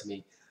correct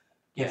me.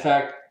 In Yeah.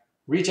 fact,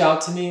 reach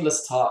out to me.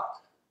 Let's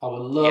talk. I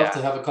would love Yeah.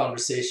 to have a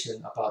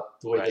conversation about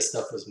the way this Right.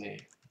 stuff was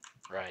made.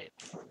 Right.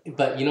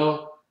 But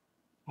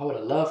I would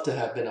have loved to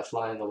have been a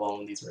fly in the wall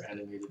when these were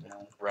animated,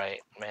 man.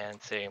 Right. Man.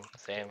 Same.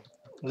 Same.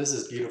 This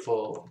is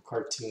beautiful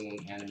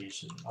cartoon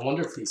animation. I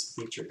wonder if these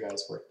feature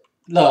guys were.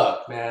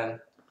 Look, man,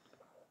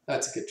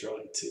 that's a good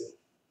drawing too.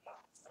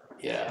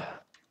 Yeah, Yeah.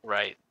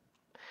 Right.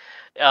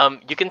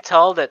 You can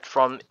tell that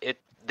from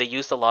it. They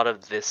used a lot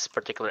of this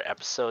particular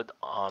episode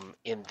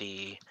in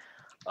the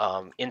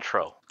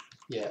intro.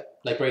 yeah.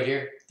 Like right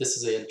here. This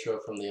is the intro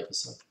from the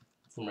episode.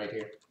 From right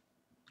here.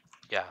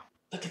 Yeah.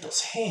 Look at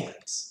those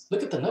hands.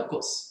 Look at the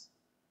knuckles.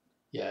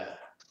 Yeah.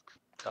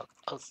 Talk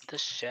of the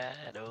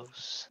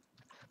shadows,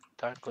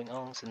 Darkwing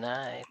owns the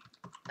night.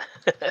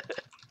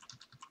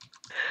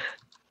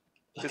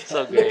 Look It's at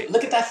so that. Look. great.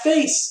 Look at that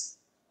face.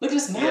 Look at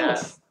his Yeah.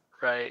 mouth.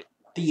 Right.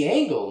 The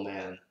angle,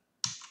 man.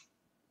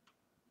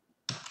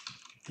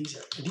 These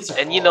are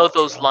And all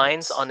those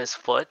lines drawings. on his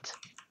foot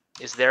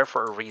is there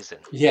for a reason.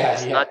 Yeah,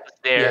 It's yeah, not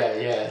just there.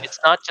 yeah, yeah, It's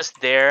not just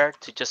there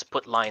to just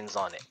put lines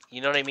on it.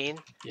 You know what I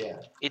mean? yeah,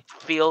 It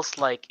feels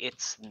like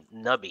it's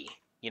nubby.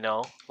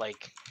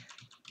 Like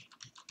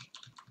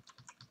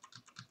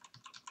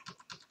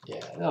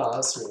yeah. No,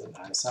 that's really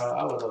nice.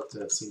 I would love to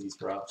have seen these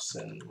roughs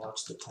and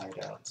watch the tie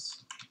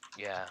downs.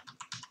 yeah.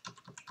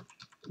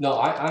 No,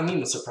 I'm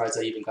even surprised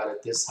I even got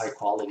it this high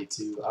quality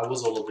too. I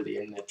was all over the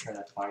internet trying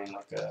to find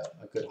like a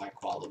good high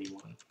quality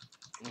one.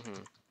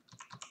 Hmm.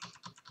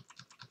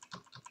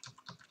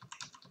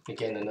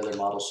 Again, another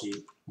model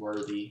sheet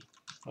worthy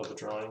of a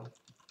drawing.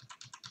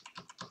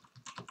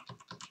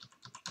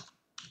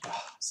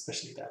 Ah,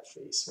 especially that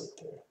face right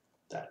there.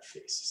 That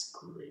face is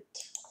great.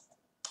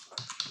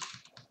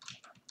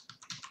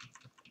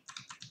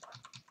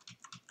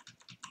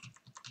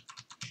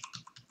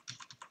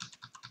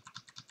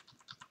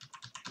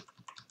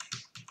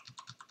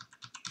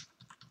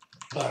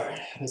 All right,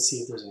 let's see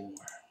if there's any more.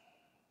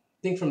 I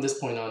think from this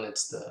point on,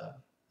 it's the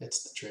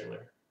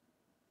trailer.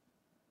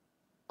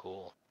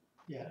 Cool.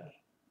 Yeah.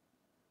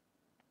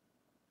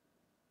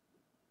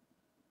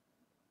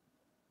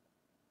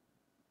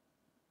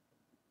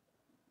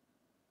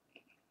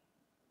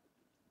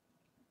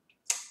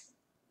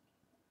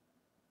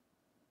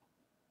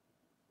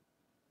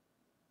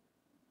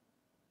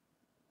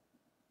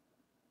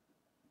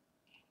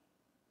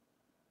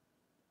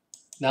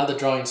 Now the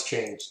drawing's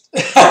changed.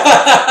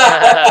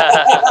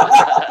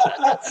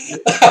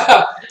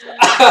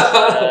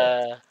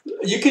 uh,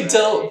 You can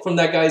tell right. from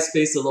that guy's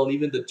face alone,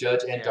 even the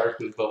judge and Yeah.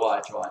 Darkwing. But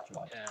watch.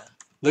 Yeah.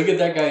 Look at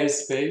that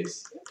guy's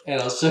face,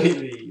 and I'll show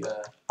you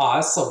the. Oh,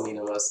 that's so mean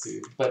of us,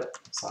 dude. But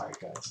sorry,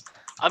 guys.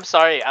 I'm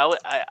sorry. I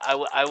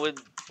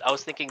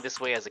was thinking this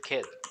way as a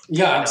kid.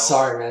 Yeah, You I'm know,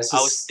 sorry, man. It's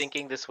I was just.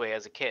 thinking this way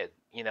as a kid.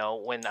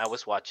 When I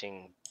was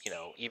watching,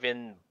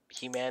 even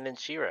He-Man and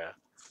She-Ra.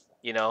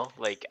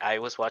 Like I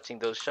was watching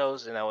those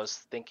shows and I was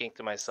thinking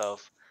to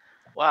myself,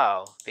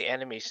 "Wow, the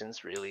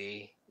animations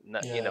really,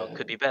 not, Yeah.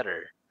 could be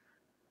better."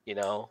 You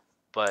know,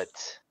 but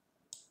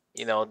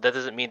that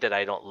doesn't mean that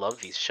I don't love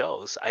these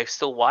shows. I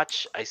still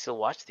watch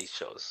these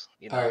shows.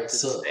 All right, To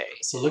this so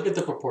day. look at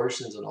the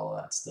proportions and all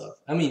that stuff.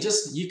 I mean,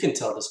 just you can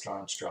tell this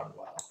drawing's drawn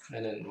well,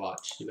 and then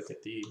watch. You look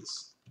at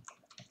these.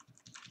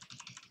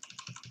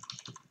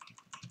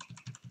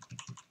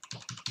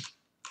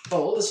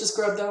 Oh, well, let's just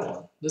grab that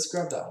one. Let's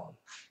grab that one.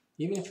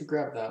 Even if you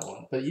grab that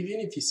one, but even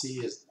if you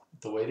see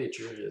the way they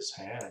drew his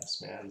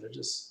hands, man, they're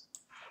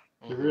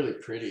Hmm. really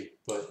pretty.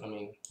 But I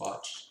mean,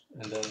 watch,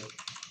 and then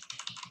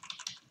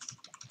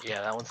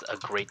Yeah, that one's a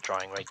great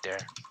drawing right there.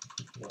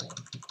 yeah.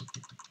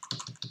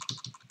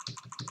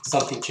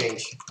 something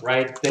changed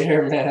right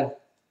there, man.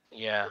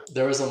 Yeah.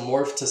 There was a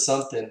morph to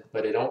something,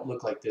 but it don't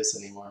look like this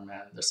anymore,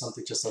 man. There's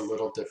something just a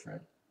little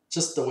different.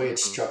 Just the way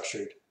it's Hmm.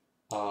 structured.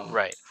 Um, Right.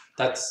 Right.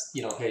 that's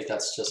hey,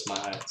 that's just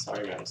my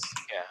sorry guys.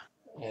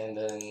 Yeah. And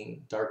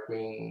then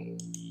Darkwing,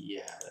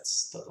 yeah, that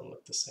doesn't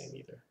look the same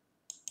either.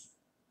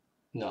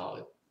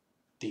 No,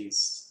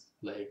 these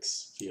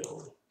legs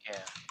feel Yeah.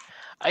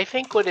 I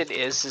think what it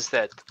is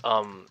that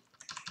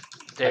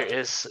there like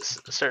is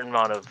a certain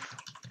amount of,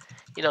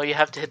 you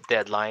have to hit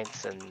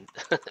deadlines and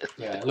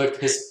yeah.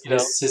 Look, his you know.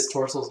 his his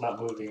torso's not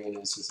moving, and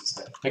it's just his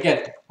head.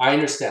 Again, I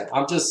understand.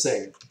 I'm just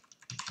saying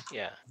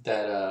Yeah.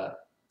 that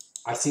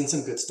I've seen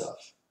some good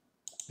stuff.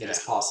 It is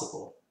Yeah.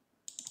 possible.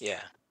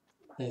 Yeah.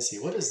 Let me see.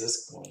 What is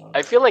this going on I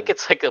right feel like here?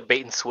 it's like a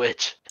bait and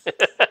switch.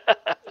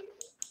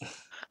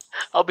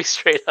 I'll be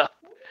straight up.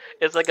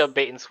 It's like a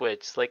bait and switch.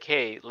 It's like,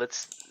 hey,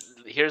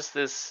 here's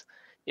this,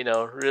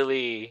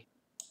 really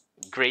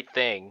great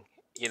thing,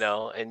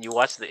 and you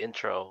watch the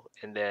intro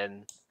and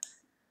then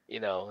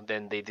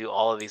they do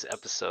all of these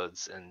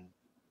episodes and,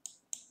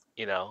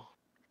 you know,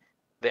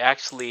 they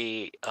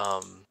actually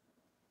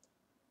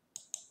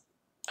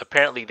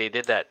apparently they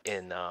did that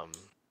in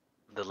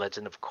The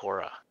Legend of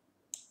Korra.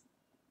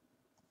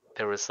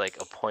 There was like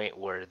a point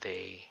where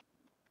they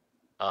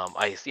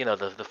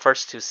the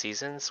first two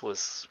seasons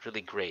was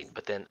really great,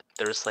 but then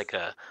there was like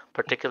a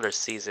particular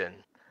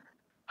season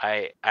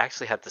I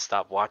actually had to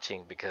stop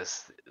watching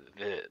because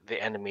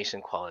the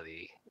animation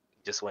quality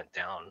just went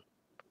down.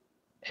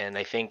 And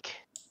I think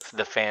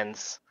the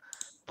fans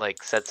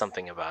like said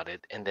something about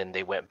it and then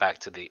they went back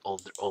to the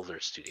older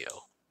studio,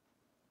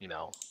 you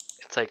know.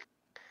 It's like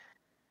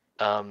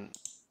um,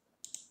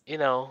 you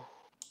know,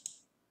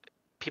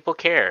 people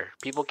care.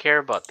 People care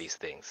about these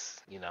things.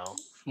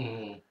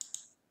 Mm.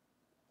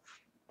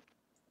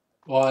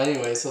 Well,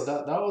 anyway, so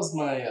that was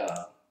my.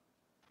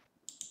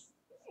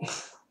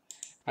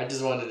 I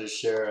just wanted to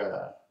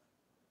share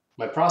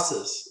my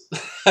process.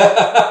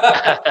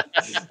 I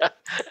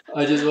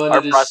just Our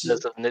wanted to.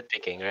 process of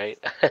nitpicking, right?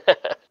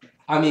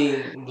 I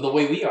mean, the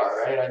way we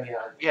are, right? I mean,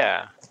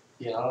 Yeah.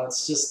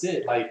 that's just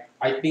it. Like,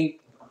 I think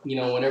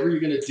whenever you're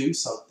gonna do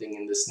something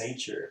in this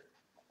nature,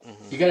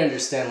 Mhm. you gotta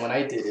understand. When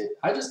I did it,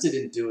 I just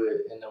didn't do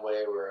it in a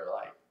way where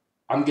like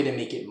I'm gonna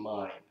make it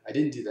mine. I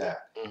didn't do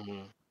that.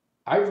 Mhm.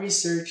 I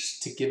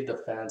researched to give the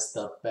fans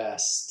the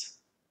best.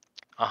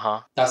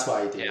 Uh-huh. That's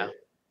why I did Yeah.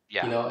 it.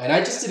 Yeah. And I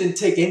Yeah. just didn't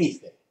take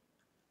anything.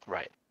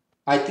 Right.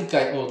 I think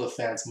I owe the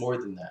fans more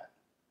than that.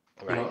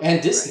 Right. And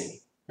Right.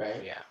 Disney,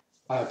 right? Yeah.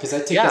 Because I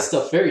take that Yeah.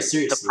 stuff very The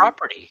seriously.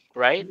 property,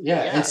 right?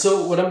 Yeah, and Yeah.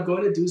 so what I'm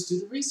going to do is do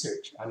the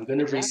research. I'm going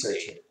to research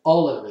Exactly. it,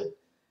 all of it.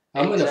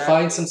 I'm going to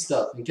find Exactly. some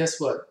stuff, and guess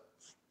what?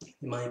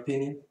 In my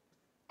opinion,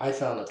 I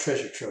found a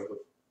treasure trove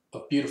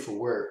of beautiful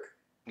work.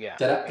 Yeah.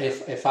 That Yeah.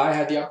 if I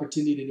had the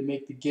opportunity to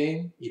make the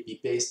game, it'd be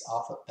based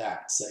off of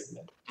that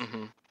segment.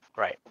 Mhm.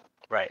 Right.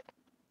 Right.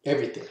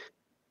 Everything.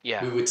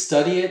 Yeah. We would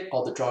study it.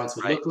 All the drawings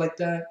would Right. look like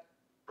that, and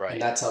Right.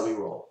 that's how we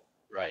roll.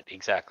 Right.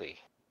 Exactly.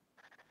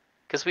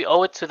 Because we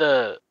owe it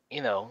to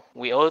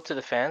we owe it to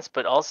the fans,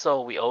 but also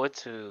we owe it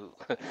to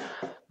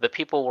the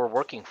people we're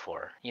working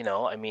for.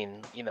 I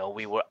mean,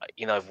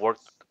 I've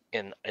worked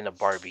in a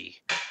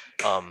Barbie,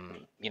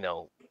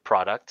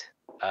 product,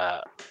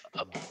 a,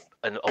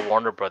 a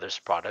Warner Brothers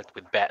product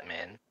with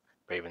Batman,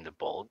 Brave and the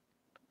Bold,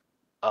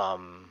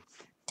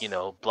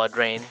 Blood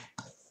Rain.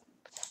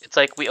 It's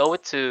like we owe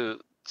it to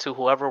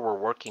whoever we're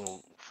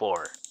working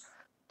for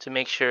to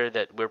make sure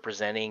that we're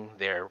presenting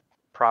their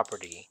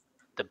property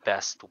the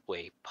best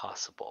way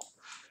possible.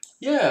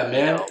 Yeah,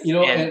 man. And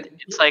And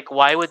it's like,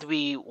 why would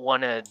we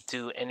want to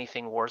do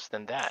anything worse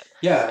than that?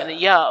 yeah, And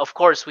yeah, of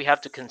course, we have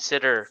to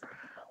consider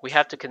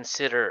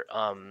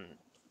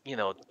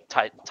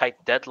tight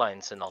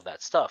deadlines and all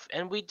that stuff,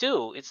 and we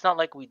do. It's not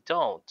like we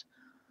don't,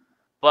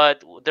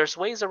 but there's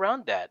ways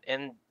around that,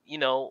 and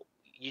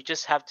you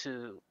just have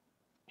to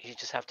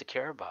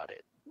care about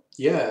it.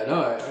 yeah,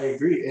 no, I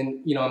agree.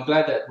 And, I'm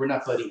glad that we're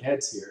not butting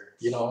heads here,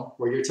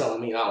 where you're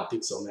telling me, I don't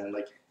think so, man.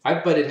 Like, I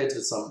butted heads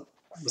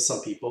with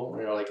some people, and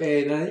they're like,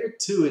 hey, man, you're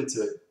too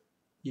into it.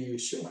 You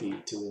should be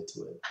too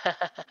into it.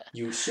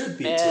 You should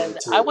be too Man,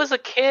 into I it. was a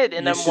kid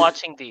and You I'm should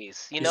watching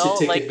these, you should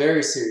take it like.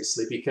 very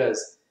seriously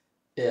because,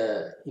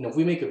 if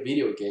we make a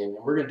video game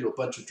and we're gonna do a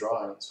bunch of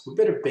drawings, we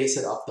better base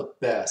it off the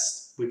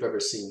best we've ever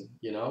seen.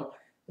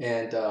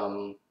 And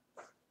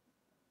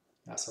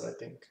that's what I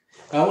think.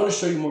 I want to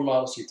show you more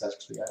model sheets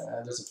actually.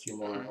 There's a few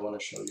more Mhm. I want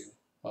to show you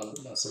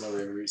on some of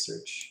our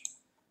research,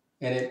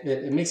 and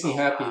it makes me Oh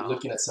happy wow.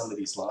 looking at some of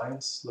these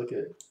lines. Look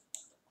at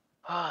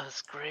Oh,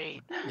 that's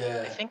great. I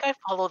yeah, think I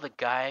follow the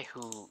guy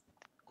who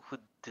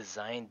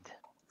designed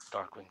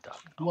Darkwing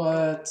Duck. Oh no.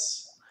 what?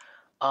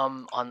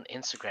 On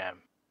Instagram,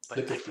 but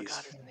Look I at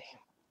forgot these. his name.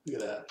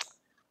 Look at that.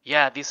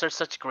 Yeah, these are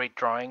such great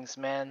drawings,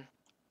 man.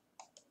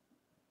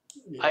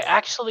 I Yeah.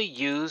 actually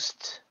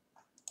used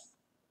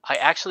I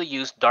actually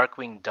used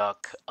Darkwing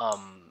Duck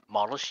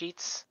model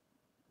sheets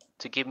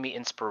to give me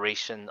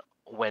inspiration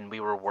when we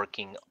were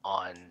working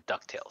on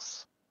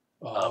DuckTales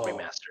Oh.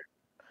 remastered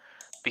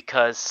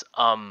because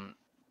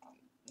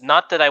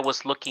not that I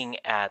was looking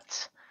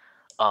at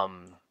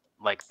um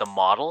like the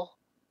model.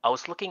 I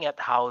was looking at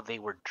how they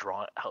were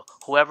drawn. How,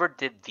 whoever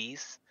did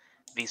these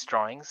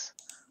drawings,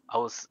 I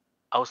was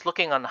I was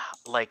looking on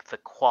like the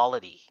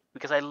quality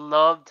because I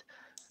loved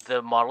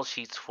the model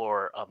sheets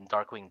for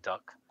Darkwing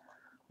Duck.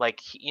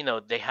 Like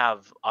they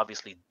have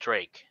obviously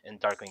Drake and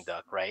Darkwing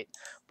Duck, right?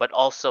 But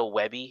also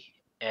Webby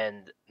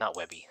and not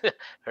Webby,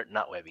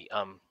 not Webby.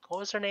 What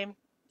was her name?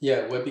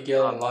 Yeah,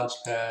 Webbigail and Um,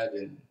 Launchpad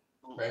and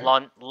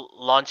right.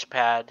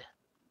 Launchpad.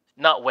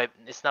 Not Web.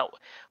 It's not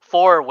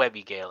for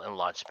Webby Gale and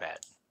Launchpad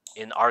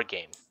in our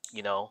game.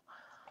 You know,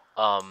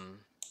 um,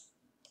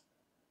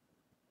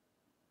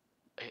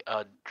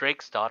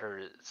 Drake's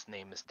daughter's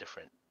name is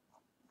different.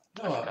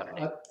 No, I forgot her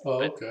name, oh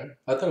but okay.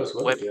 I thought it was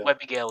Webbigail.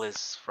 Webby Gale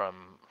is from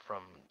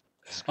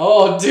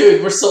Oh, Scooby.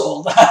 dude, we're so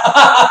old.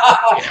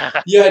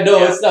 Yeah, Yeah, no,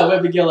 yeah, it's not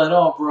Webbigail at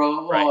all,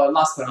 bro. right. Oh, I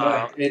lost my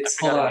mind. I It's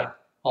forgot her name.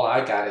 hold on,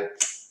 I got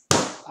it.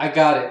 I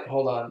got it.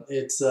 Hold on.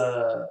 It's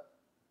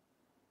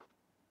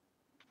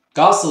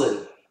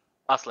Gosselin.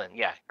 Goslin,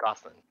 yeah,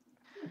 Goslin.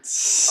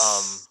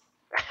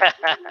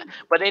 Um,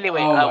 but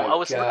anyway, Oh my I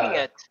was looking god.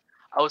 at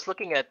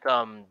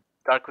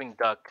Darkwing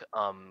Duck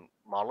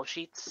model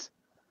sheets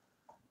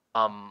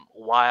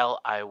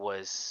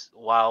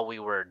while we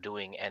were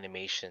doing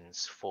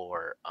animations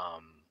for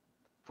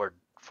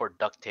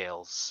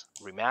DuckTales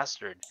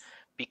Remastered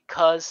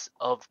because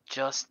of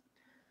just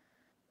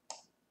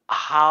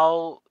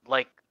how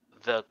like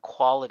the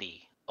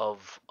quality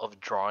of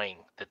drawing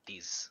that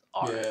these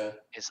are Yeah.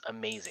 is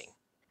amazing.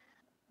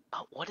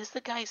 What is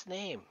the guy's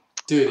name?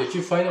 Dude, if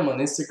you find him on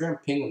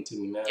Instagram, ping him to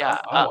me, man. Yeah,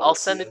 I want I'll to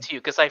see send it him. to you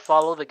because I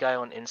follow the guy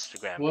on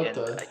Instagram What and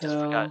the I just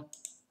forgot. hell?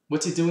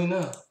 What's he doing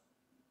now?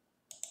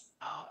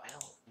 Oh, I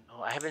don't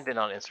know. I haven't been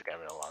on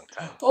Instagram in a long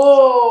time. So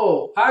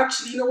Oh,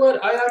 actually, you know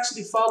what? I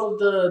actually followed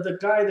the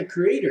guy, the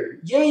creator.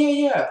 Yeah,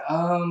 yeah,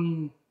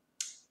 yeah.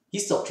 He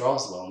still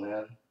draws well,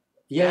 man.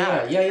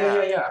 Yeah, yeah, yeah, yeah, yeah, yeah.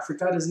 yeah, yeah. I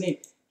forgot his name.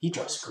 He What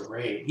draws is his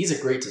great. name? He's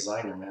a great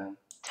designer, man.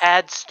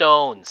 Tad Tad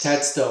Stones.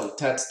 Stone,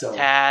 Tad Stone, Tad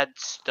Tad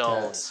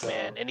Stones,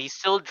 man, Stone. and he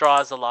still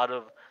draws a lot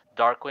of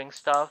Darkwing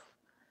stuff.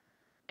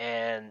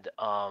 And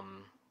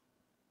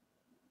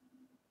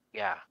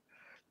yeah,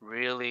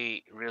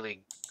 really,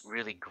 really,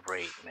 really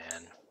great,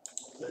 man.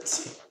 Let's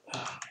see.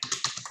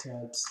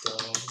 Tad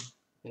Stone,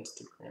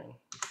 Instagram.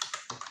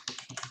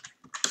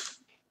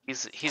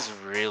 He's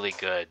really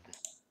good.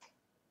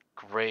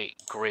 Great,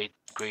 great,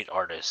 great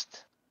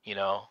artist. You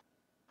know,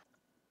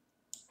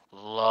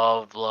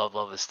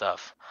 love his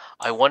stuff.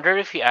 I wonder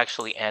if he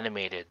actually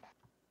animated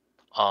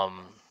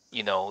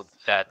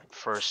that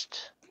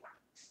first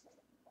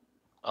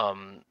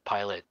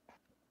pilot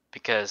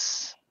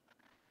because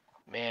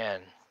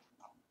man,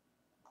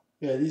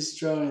 Yeah, these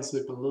drawings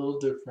look a little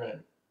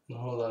different.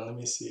 Hold on, let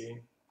me see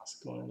what's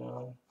going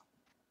on.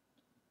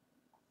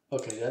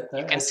 Okay, you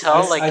that can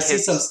tell I like see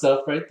some his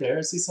stuff right there.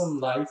 I see some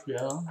life, you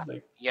know,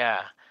 like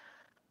yeah.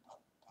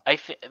 I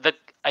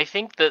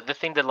think the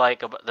thing that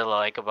I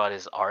like about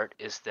his art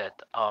is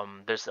that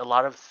there's a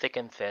lot of thick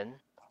and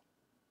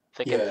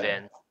yeah.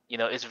 thin.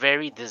 It's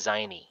very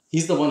designy.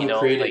 He's the one who Like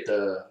created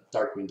the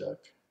Darkwing Duck.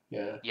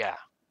 Yeah. yeah,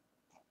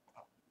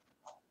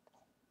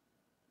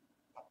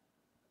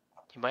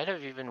 he might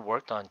have even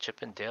worked on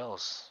Chip and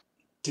Dale's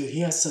Dude, he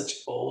has such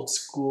old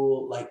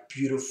school, like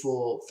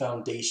beautiful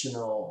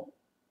foundational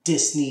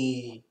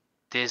Disney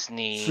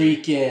Disney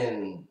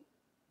freaking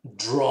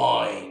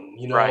drawing,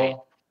 you right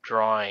know?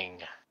 drawing.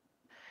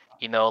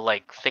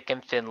 Like thick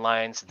and thin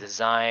lines,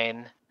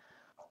 design,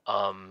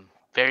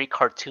 very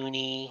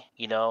cartoony.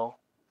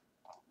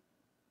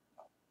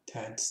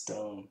 Tad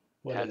Stone.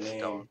 What a Tad Stone.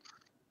 name.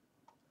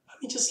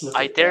 Let me just look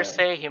I at dare that.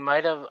 say he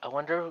might have. I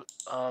wonder.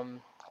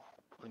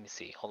 Let me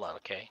see. Hold on.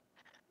 Okay.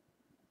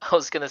 I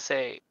was gonna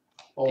say,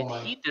 Oh did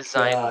my he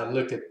design god,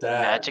 look at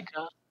that.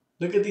 Magica?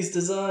 Look at these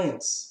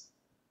designs.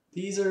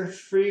 These are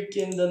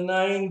freaking the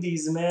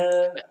 90s,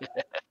 man.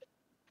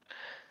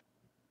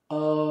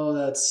 Oh,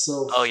 that's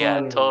so Oh yeah,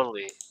 funny.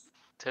 totally,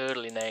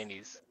 totally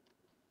 90s.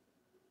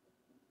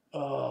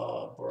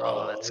 Oh, Oh,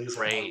 bro, that's these are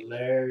great.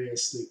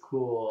 hilariously Those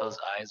cool.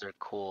 eyes are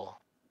cool.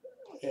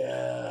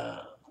 Yeah.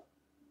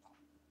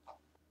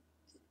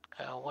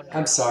 I I'm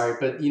wonder. sorry,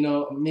 but you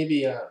know,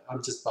 maybe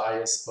I'm just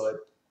biased, but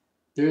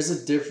there's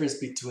a difference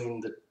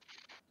between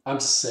I'm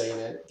just saying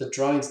it, the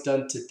drawings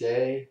done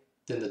today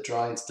than the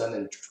drawings done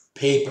in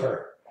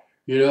paper,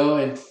 you know,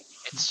 and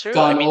It's true. I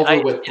gone mean,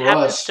 over with it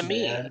happens to brush,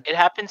 me. man. It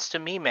happens to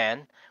me,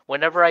 man.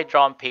 Whenever I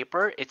draw on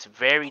paper, it's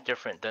very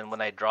different than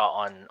when I draw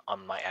on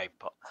my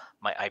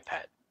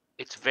iPad.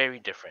 It's very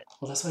different,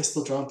 Well, that's why I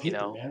still draw on you paper,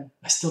 know? man.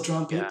 I still draw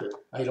on Yeah. paper.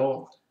 I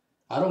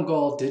don't go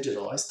all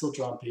digital. I still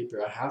draw on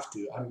paper. I have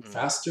to. I'm Mm.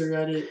 faster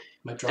at it.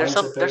 My There's drawings a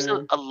are there's a,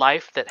 better. a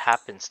life that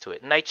happens to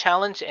it. And I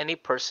challenge any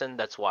person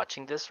that's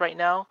watching this right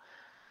now,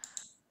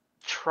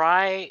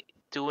 try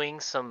doing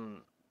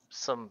some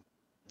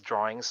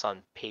drawings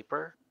on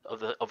paper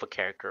of a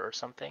character or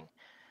something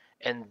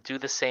and do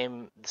the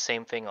same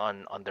thing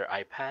on their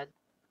iPad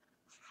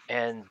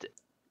and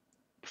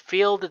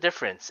feel the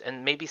difference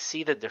and maybe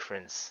see the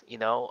difference.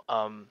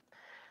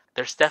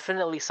 There's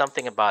definitely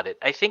something about it.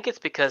 I think it's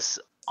because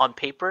on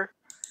paper,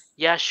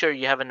 yeah, sure,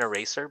 you have an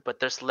eraser, but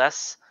there's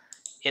less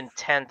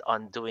intent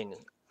on doing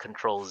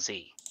Control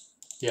Z,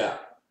 Yeah.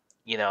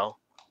 you know,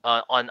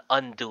 on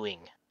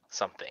undoing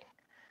something.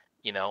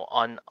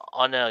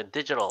 On a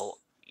digital,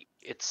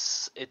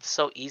 it's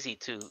so easy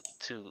to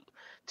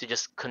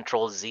just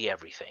Control Z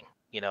everything,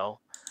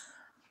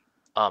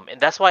 and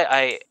that's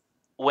why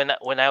when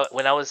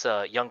I was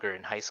younger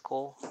in high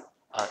school,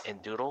 in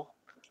doodle,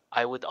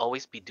 I would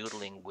always be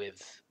doodling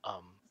with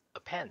a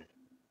pen,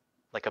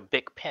 like a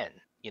big pen,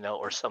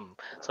 or some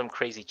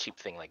crazy cheap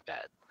thing like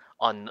that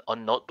on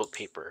notebook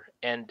paper,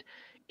 and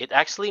it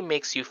actually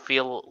makes you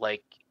feel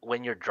like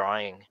when you're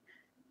drawing,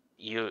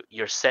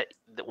 you're set.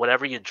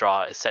 Whatever you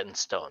draw is set in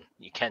stone.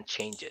 You can't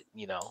change it.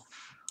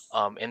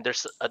 And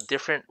there's a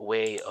different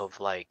way of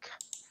like,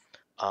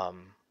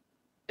 um,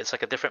 it's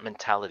like a different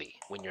mentality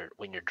when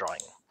you're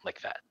drawing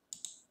like that.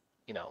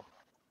 You know,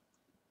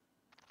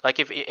 like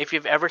if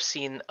you've ever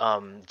seen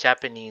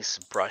Japanese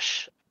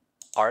brush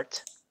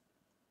art,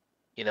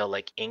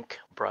 like ink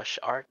brush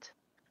art.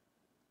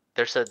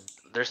 There's a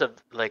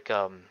like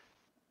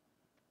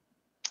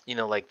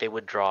like they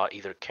would draw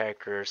either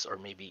characters or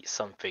maybe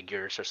some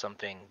figures or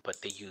something,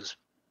 but they use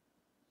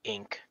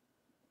ink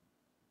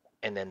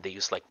and then they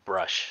use like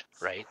brush,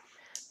 right?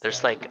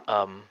 There's Yeah. like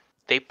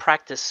they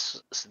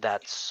practice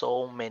that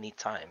so many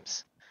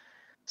times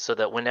so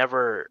that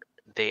whenever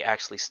they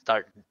actually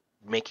start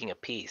making a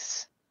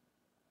piece,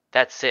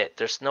 that's it.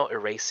 There's no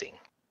erasing,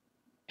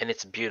 and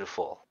it's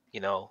beautiful,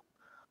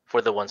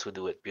 for the ones who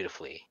do it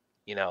beautifully,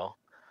 you know.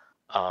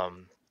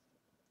 Um,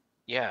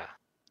 yeah.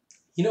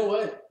 You know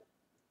what?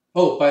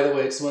 Oh, by the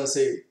way, I just want to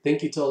say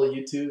thank you to all the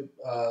YouTube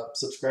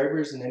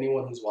subscribers and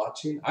anyone who's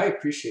watching. I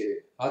appreciate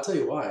it. I'll tell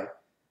you why.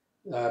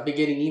 I've been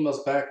getting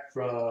emails back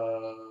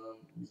from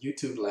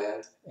YouTube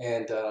land,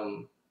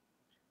 and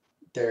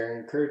they're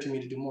encouraging me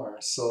to do more.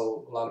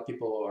 So a lot of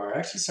people are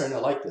actually starting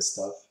to like this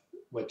stuff,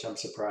 which I'm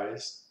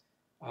surprised.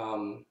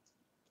 Um,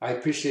 I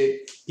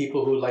appreciate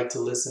people who like to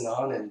listen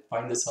on and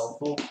find this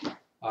helpful.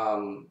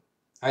 Um,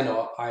 I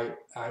know I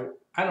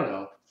don't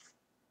know.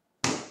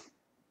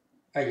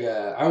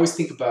 I always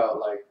think about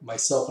like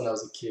myself when I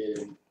was a kid,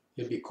 and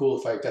it'd be cool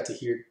if I got to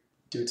hear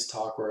dudes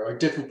talk or a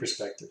different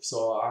perspective.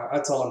 So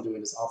that's all I'm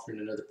doing is offering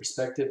another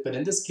perspective. But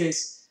in this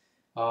case,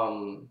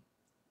 um,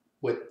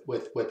 with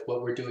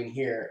what we're doing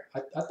here,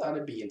 I thought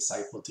it'd be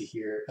insightful to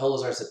hear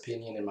Eleazar's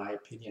opinion and my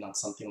opinion on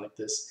something like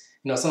this.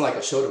 It's not like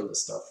I showed him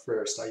this stuff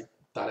first. I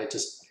thought I'd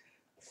just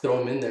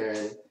throw him in there,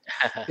 and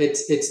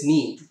it's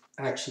neat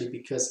actually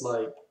because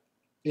like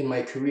in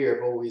my career,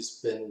 I've always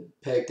been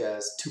pegged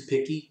as too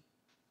picky,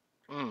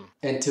 Mm.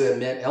 and to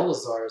admit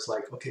Eleazar is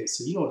like, okay,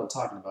 so you know what I'm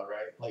talking about,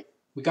 right? Like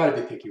we got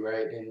to be picky,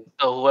 right? And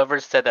So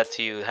whoever said that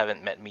to you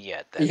haven't met me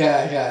yet then.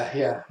 yeah,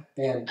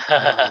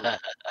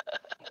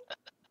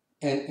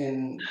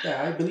 and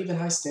yeah, I believe in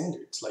high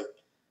standards, like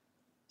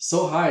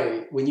so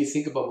high when you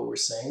think about what we're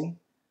saying.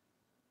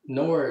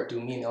 Nowhere do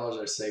me and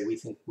Eleazar say we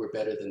think we're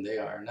better than they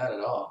are. Not at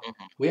all.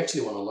 Mhm. We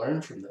actually want to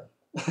learn from them.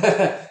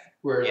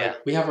 We're Yeah.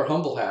 like we have our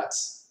humble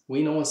hats.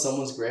 We know when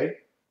someone's great.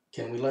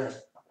 Can we learn?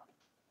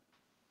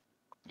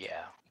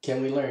 Yeah.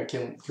 Can we learn?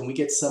 Can we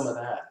get some of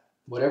that?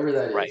 Whatever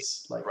that Right.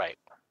 is, like Right.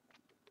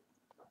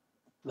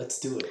 let's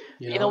do it.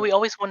 We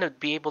always want to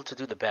be able to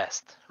do the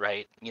best,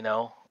 right?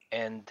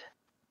 And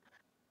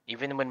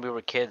even when we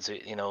were kids,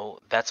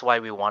 that's why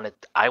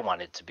I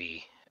wanted to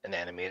be an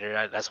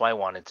animator. That's why I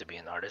wanted to be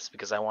an artist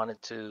because I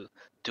wanted to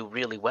do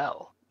really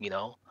well.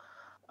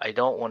 I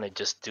don't want to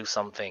just do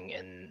something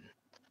and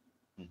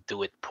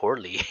do it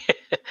poorly.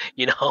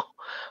 you know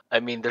I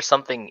mean, there's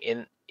something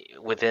in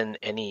within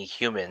any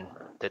human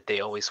that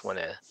they always want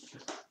to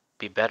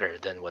be better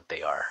than what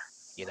they are.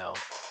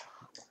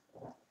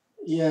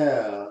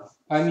 Yeah.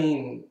 I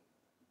mean,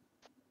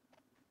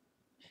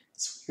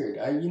 it's weird.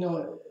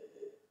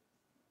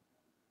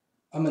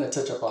 I'm gonna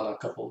touch up on a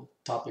couple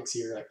topics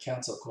here, like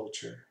cancel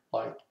culture.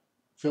 Like,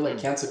 I feel like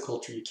Mm. cancel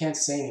culture, you can't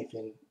say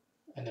anything,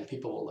 and then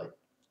people will like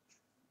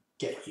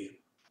get you,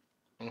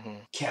 Hmm.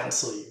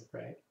 cancel you,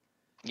 right?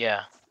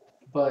 Yeah.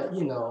 But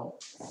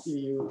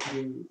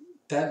you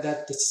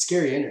that's a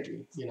scary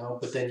energy,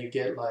 But then you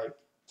get like,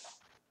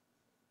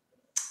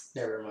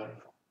 never mind,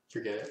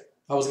 forget it.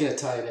 I was gonna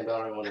tie it in, but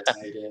I don't want to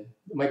tie it in.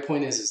 My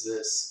point is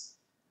this: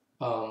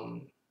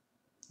 um,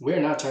 we're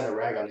not trying to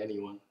rag on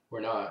anyone.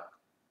 We're not.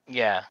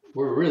 Yeah.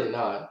 We're really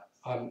not.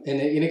 And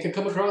it can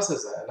come across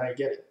as that, and I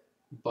get it,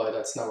 but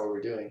that's not what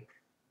we're doing.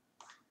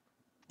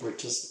 We're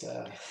just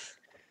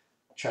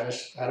trying to,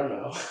 I don't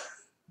know,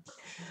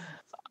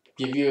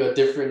 give you a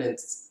different,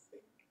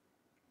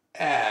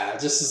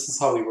 just this is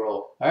how we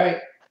roll. All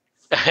right,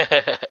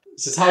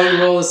 this is how we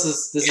roll. This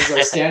is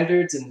our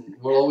standards, and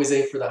we'll always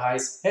aim for the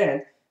highest.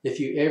 And if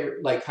you ever,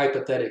 like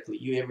hypothetically,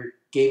 you ever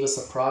gave us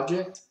a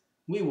project,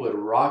 we would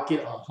rock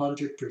it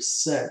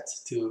 100%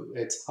 to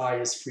its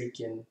highest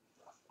freaking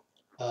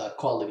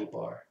quality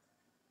bar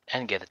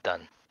And get it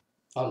done.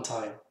 on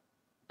time,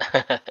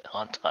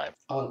 On time.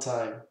 on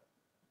time,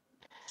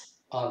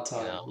 on you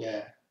time. know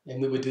Yeah,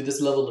 and we would do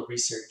this level of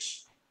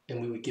research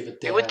and we would give a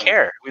We would damn.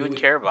 care. We We would would,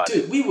 care about it.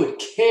 dude, we would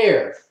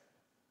care.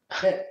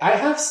 And I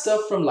have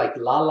stuff from like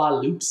La La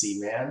Loopsy,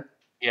 man.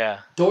 Yeah.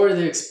 Dora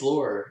the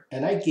Explorer,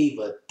 and I gave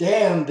a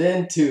damn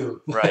then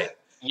too. Right.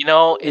 You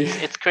know,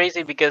 it's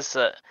crazy because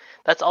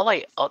that's all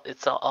I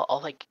it's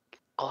all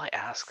I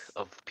ask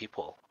of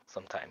people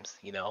sometimes,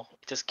 you know?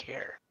 Just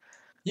care.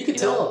 You could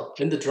You know? tell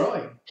in the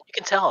drawing. You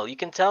can tell. You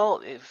can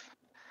tell if,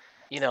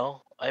 you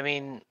know, I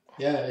mean,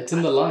 Yeah, it's in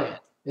I the don't know, line. man.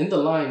 In the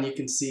line, you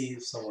can see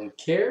if someone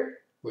cared,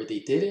 or they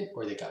didn't,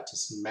 or they got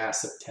just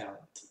massive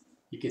talent.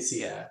 You can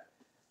see Yeah. that.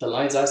 The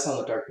lines I saw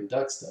in the Darkwing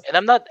Duck stuff. And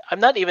I'm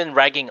not even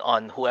ragging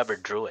on whoever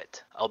drew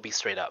it. I'll be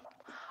straight up.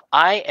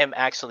 I am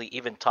actually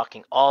even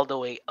talking all the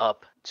way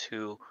up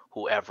to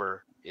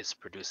whoever is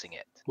producing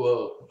it.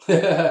 Whoa.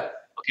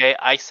 Okay,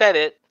 I said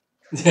it.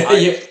 I'm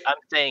Yeah.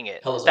 I'm saying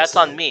it. Eleazar That's said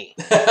on it. me.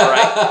 All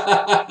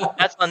right?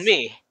 That's on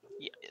me.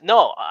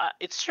 No,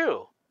 it's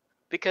true.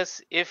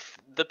 Because if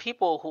the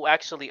people who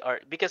actually are,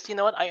 because you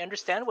know what, I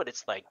understand what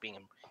it's like being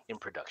in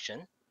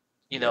production.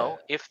 You Yeah. know,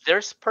 if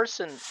there's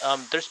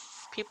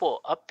people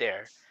up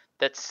there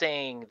that's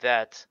saying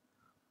that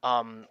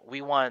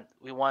we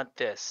want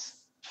this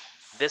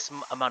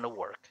amount of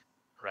work,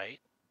 right?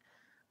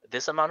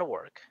 This amount of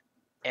work,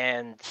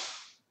 and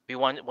we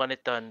want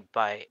it done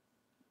by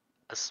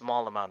a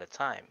small amount of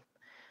time.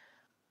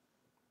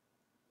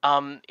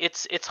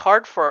 It's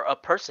hard for a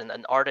person,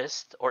 an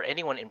artist, or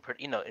anyone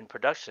in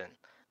production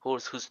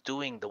who's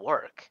doing the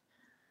work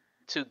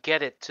to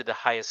get it to the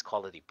highest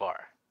quality bar,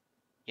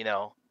 you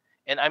know.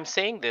 And I'm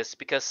saying this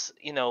because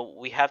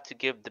we have to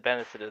give the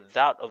benefit of the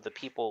doubt of the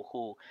people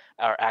who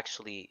are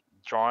actually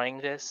drawing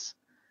this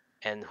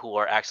and who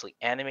are actually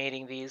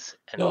animating these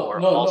and who No, are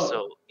no,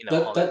 also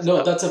no. all that No,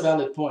 stuff. that's a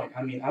valid point.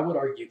 I mean, I would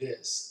argue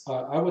this.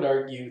 I would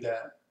argue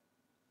that,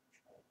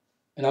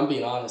 and I'm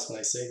being honest when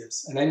I say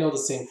this, and I know the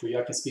same for you.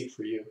 I can speak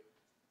for you.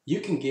 You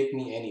can give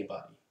me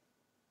anybody.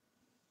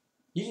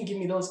 You can give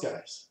me those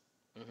guys.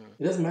 Hmm.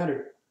 It doesn't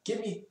matter. Give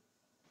me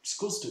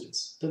school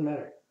students. Doesn't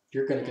matter.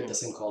 You're gonna get Hmm. the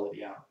same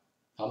quality out.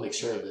 I'll make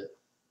sure Hmm. of it.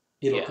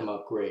 It'll Yeah. come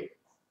out great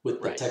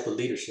with the Right. type of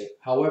leadership.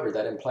 However,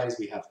 that implies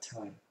we have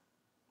time.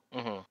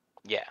 Hmm.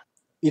 Yeah.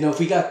 If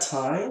we got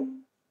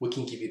time, we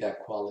can give you that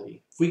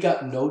quality. If we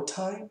got no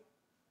time,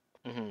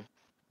 Hmm.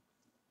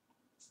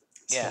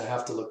 it's Yeah. gonna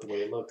have to look the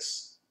way it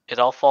looks. It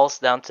all falls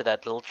down to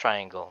that little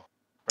triangle,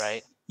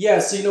 right? Yeah,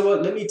 so you know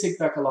what? Let me take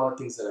back a lot of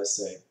things that I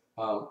say.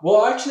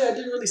 Well, actually, I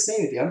didn't really say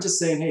anything. I'm just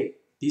saying, hey,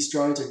 these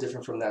drawings are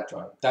different from that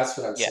drawing. That's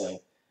what I'm Yeah. saying.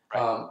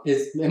 Right.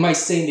 Am I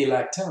saying they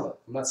lack talent?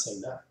 I'm not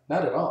saying that.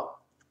 Not at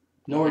all.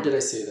 Nor Hmm. did I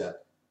say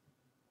that.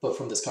 But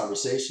from this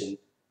conversation,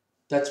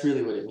 that's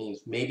really what it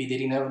means. Maybe they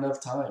didn't have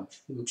enough time.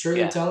 I'm sure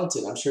they're Yeah.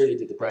 talented. I'm sure they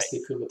did the Right. best they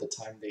could with the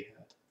time they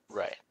had.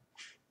 Right.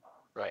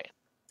 Right.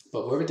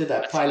 But whoever did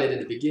that pilot in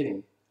the Absolutely.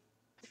 beginning,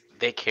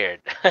 They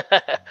cared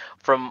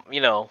from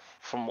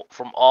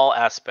from all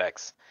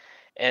aspects.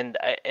 And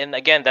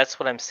again, that's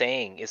what I'm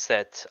saying is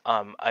that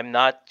I'm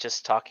not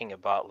just talking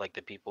about like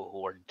the people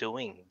who are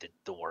doing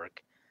the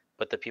work,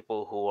 but the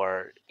people who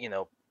are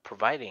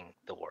providing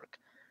the work.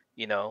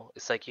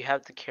 It's like you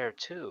have to care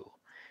too.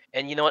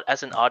 And you know what?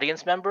 As an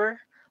audience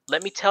member,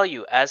 let me tell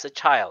you, as a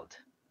child,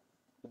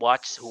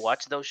 who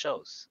watched those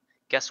shows,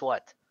 guess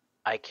what?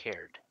 I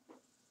cared.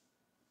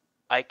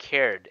 I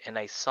cared, and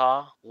I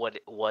saw what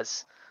it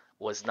was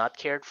not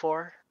cared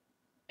for.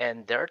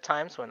 And there are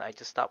times when I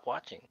just stop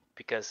watching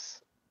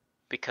because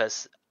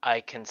I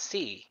can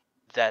see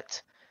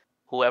that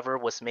whoever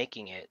was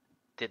making it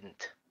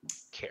didn't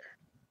care.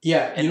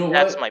 yeah, you And know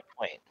that's what? my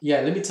point.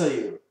 Yeah, let me tell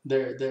you,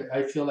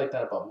 I feel like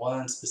that about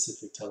one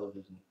specific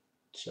television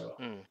show.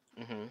 Mm,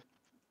 mm-hmm.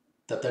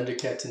 The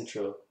Thundercats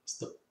intro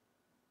is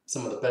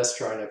some of the best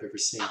drawing I've ever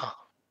seen.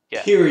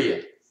 Yeah,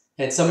 Period.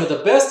 And some of right.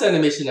 the best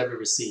animation I've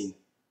ever seen.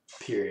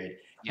 Period.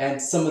 Yeah,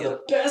 And some of yeah.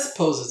 the best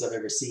poses I've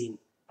ever seen.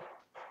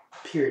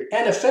 Period.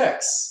 And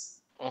effects.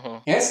 Mm-hmm.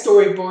 And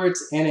storyboards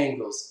and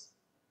angles.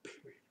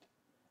 Period.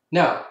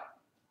 Now,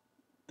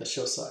 the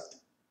show sucked.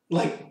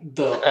 Like,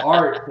 the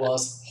art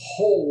was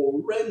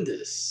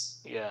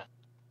horrendous Yeah.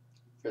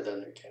 for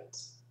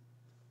Thundercats.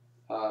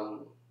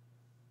 Um,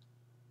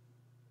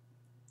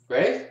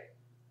 right?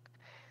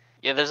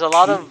 Yeah, there's a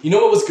lot of You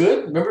know what was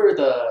good? Remember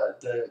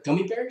the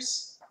gummy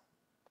bears?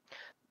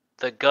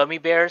 the gummy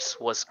bears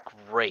was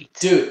great.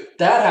 Dude,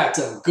 that had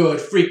some good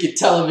freaking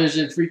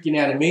television, freaking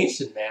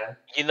animation, man.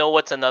 You know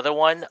what's another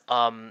one?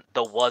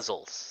 The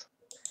Wuzzles.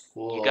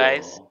 You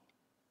guys Whoa.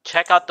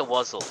 check out the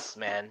Wuzzles,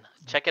 man.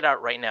 Check it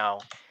out right now.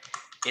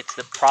 It's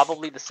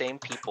probably the same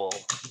people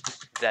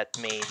that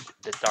made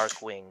the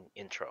Darkwing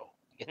intro,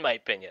 in my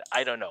opinion.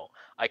 I don't know.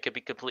 I could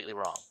be completely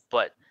wrong,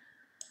 but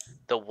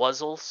the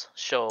Wuzzles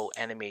show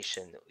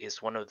animation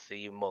is one of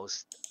the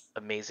most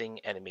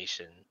amazing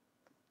animation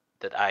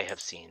that I have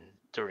seen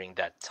during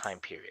that time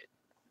period.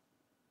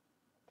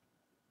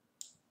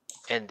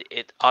 And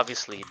it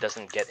obviously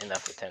doesn't get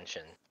enough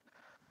attention,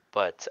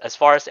 but as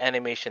far as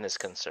animation is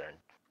concerned,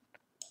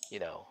 you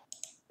know,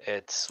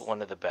 it's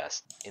one of the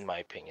best in my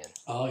opinion.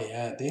 Oh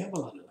yeah, they have a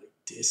lot of like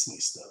Disney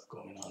stuff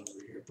going on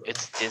over here, bro.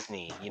 It's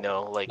Disney, you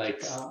know, like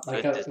it's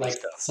good Disney Like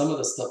stuff. some of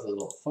the stuff is a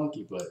little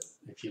funky, but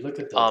if you look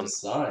at the Um,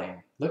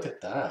 design, look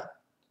at that.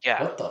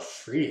 yeah, What the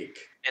freak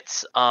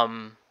it's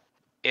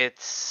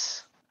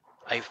it's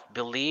I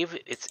believe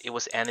it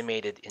was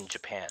animated in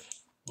Japan.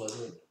 was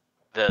it?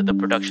 The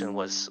production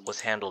was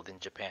handled in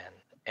Japan,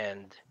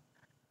 and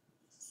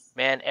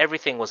man,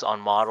 everything was on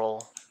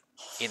model,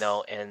 you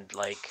know, and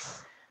like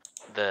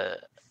the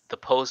the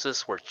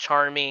poses were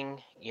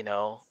charming, you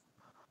know.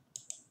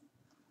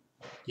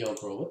 Yo,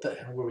 bro, what the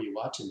hell were we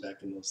watching back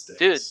in those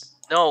Dude, days?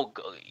 no,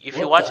 if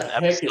you What watch the an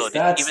heck is episode, it's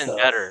that even stuff?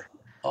 better.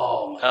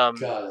 Oh my Um,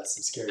 god, that's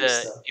some scary the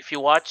stuff. Hey, if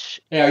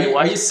you are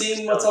watch you an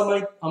seeing what's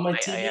episode, on my I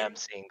TV? am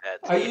seeing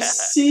that. Are you Yeah,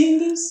 seeing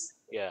this?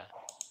 yeah.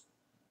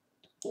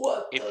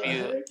 What If the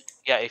you heck?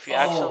 yeah, if you Oh,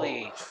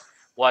 actually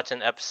watch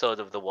an episode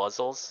of the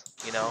Wuzzles,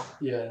 you know,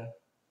 yeah,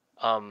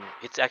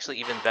 it's actually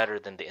even better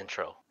than the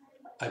intro.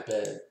 I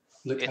bet.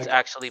 Look, It's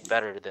actually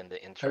better than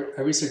the intro.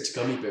 I researched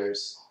gummy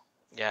bears.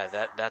 Yeah,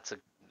 that's a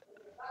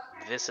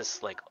this is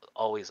like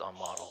always on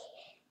model.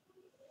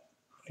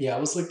 Yeah, I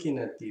was looking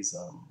at these.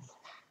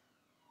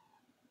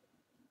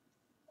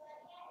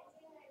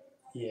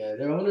 Yeah,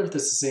 I wonder if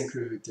this is the same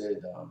crew who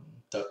did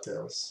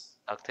Ducktales.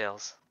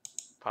 DuckTales,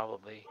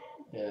 probably.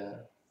 Yeah,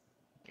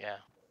 Yeah,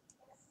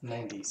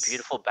 90s.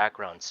 beautiful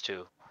backgrounds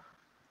too.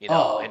 You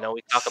know, I Oh, know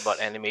we talk about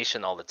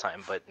animation all the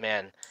time, but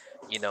man,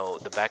 you know,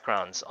 the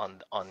backgrounds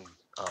on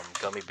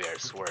Gummy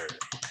Bears were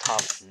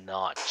top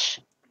notch.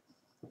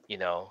 You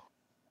know,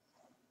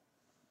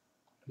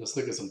 let's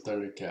look at some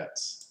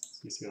Thundercats. So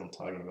you see what I'm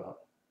talking about.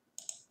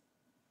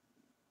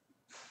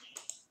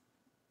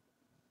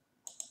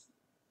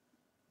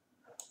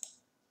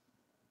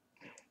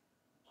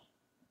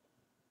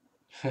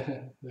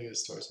 Look at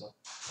his torso.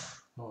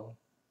 Oh,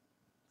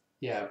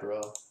 yeah, bro.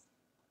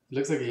 It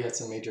looks like he had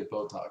some major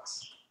Botox.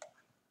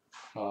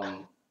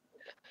 Um,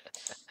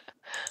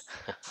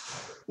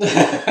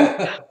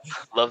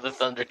 love the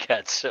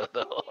Thundercats show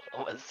though.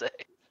 I must say,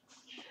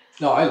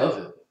 no, I love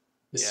it.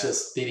 It's yeah,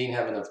 just they didn't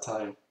have enough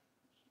time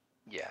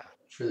yeah.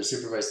 for the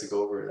supervisor to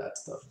go over that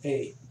stuff.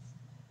 Hey,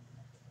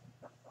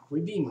 are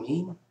we being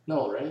mean?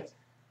 No, right?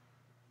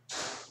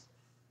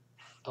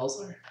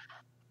 Elzar?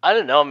 I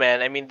don't know,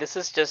 man. I mean, this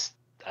is just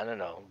I don't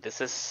know.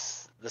 This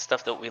is the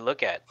stuff that we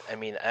look at. I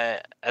mean,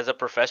 as a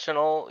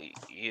professional,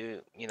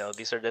 you know,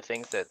 these are the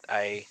things that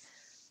I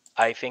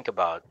think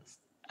about.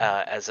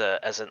 As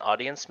an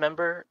audience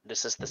member,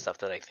 this is the stuff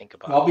that I think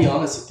about. I'll be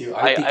honest with you.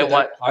 I think I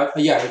want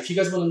yeah, if you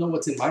guys want to know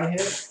what's in my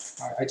head,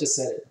 I just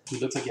said it. He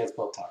looks like he has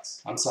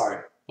Botox. I'm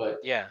sorry. But,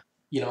 yeah,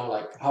 you know,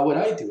 like, how would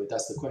I do it?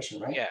 That's the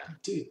question, right? yeah,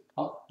 Dude,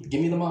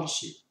 give me the model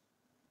sheet.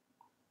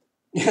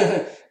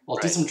 I'll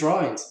do right. some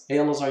drawings. Hey,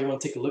 Eleazar, you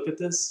want to take a look at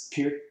this?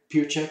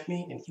 Peer check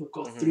me, and he'll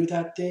go Hmm. through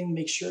that thing,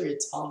 make sure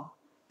it's on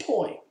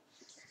point,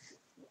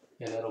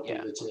 and that'll be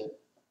Yeah, legit.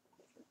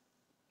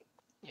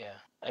 yeah.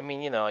 I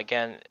mean, you know,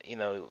 again, you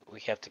know, we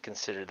have to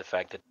consider the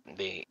fact that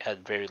they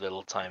had very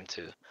little time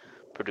to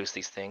produce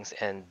these things,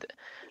 and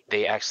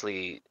they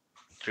actually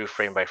drew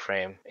frame by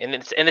frame, and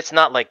it's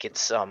not like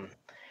it's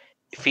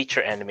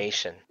feature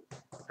animation,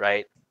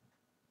 right?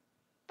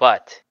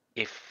 But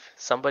if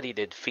somebody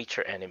did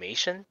feature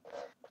animation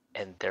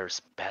and there's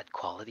bad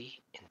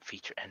quality in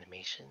feature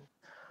animation,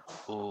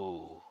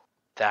 ooh,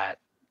 that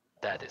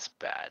that is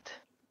bad.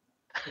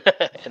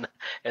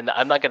 and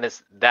I'm not gonna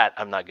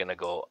I'm not gonna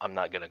go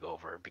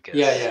over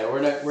Yeah, because yeah,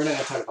 we're not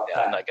gonna talk about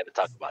yeah, I'm not that, gonna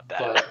talk about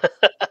but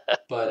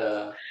that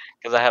but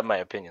because I have my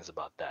opinions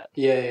about that.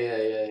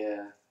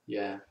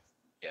 yeah.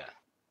 Yeah.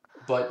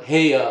 But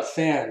hey,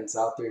 fans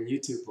out there in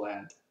YouTube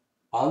land,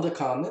 on the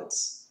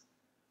comments,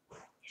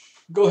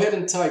 go ahead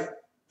and type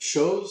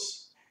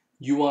shows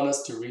you want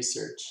us to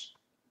research.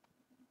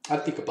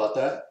 I'd think about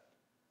that.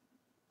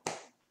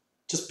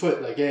 Just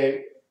put like,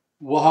 hey,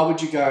 well, how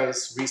would you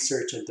guys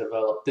research and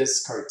develop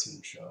this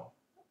cartoon show?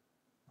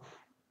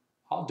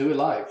 I'll do it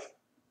live.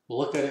 We'll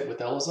look at it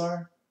with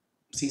Eleazar,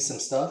 see some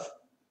stuff,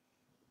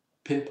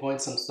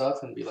 pinpoint some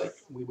stuff, and be like,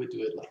 we would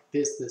do it like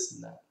this,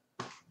 and that.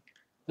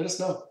 Let us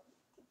know.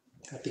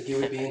 I think it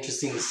would be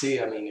interesting to see.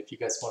 I mean, if you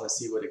guys want to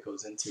see what it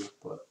goes into,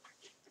 but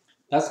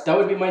that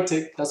would be my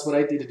take. That's what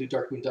I did to do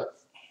Darkwing Duck.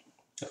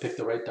 I picked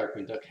the right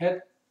Darkwing Duck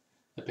head.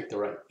 I picked the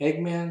right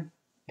Eggman,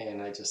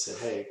 and I just said,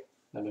 hey,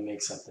 let me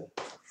make something.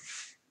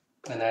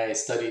 And I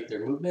studied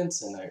their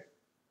movements, and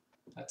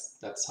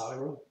that's how I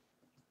roll.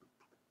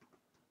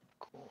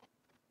 Cool.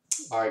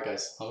 All right,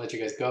 guys, I'll let you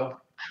guys go. All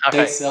right.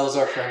 Thanks,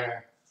 Elzar,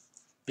 for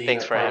being a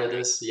Thanks for part of having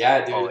me. this.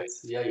 Yeah, dude.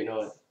 Always. Yeah, you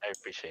know it. I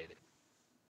appreciate it.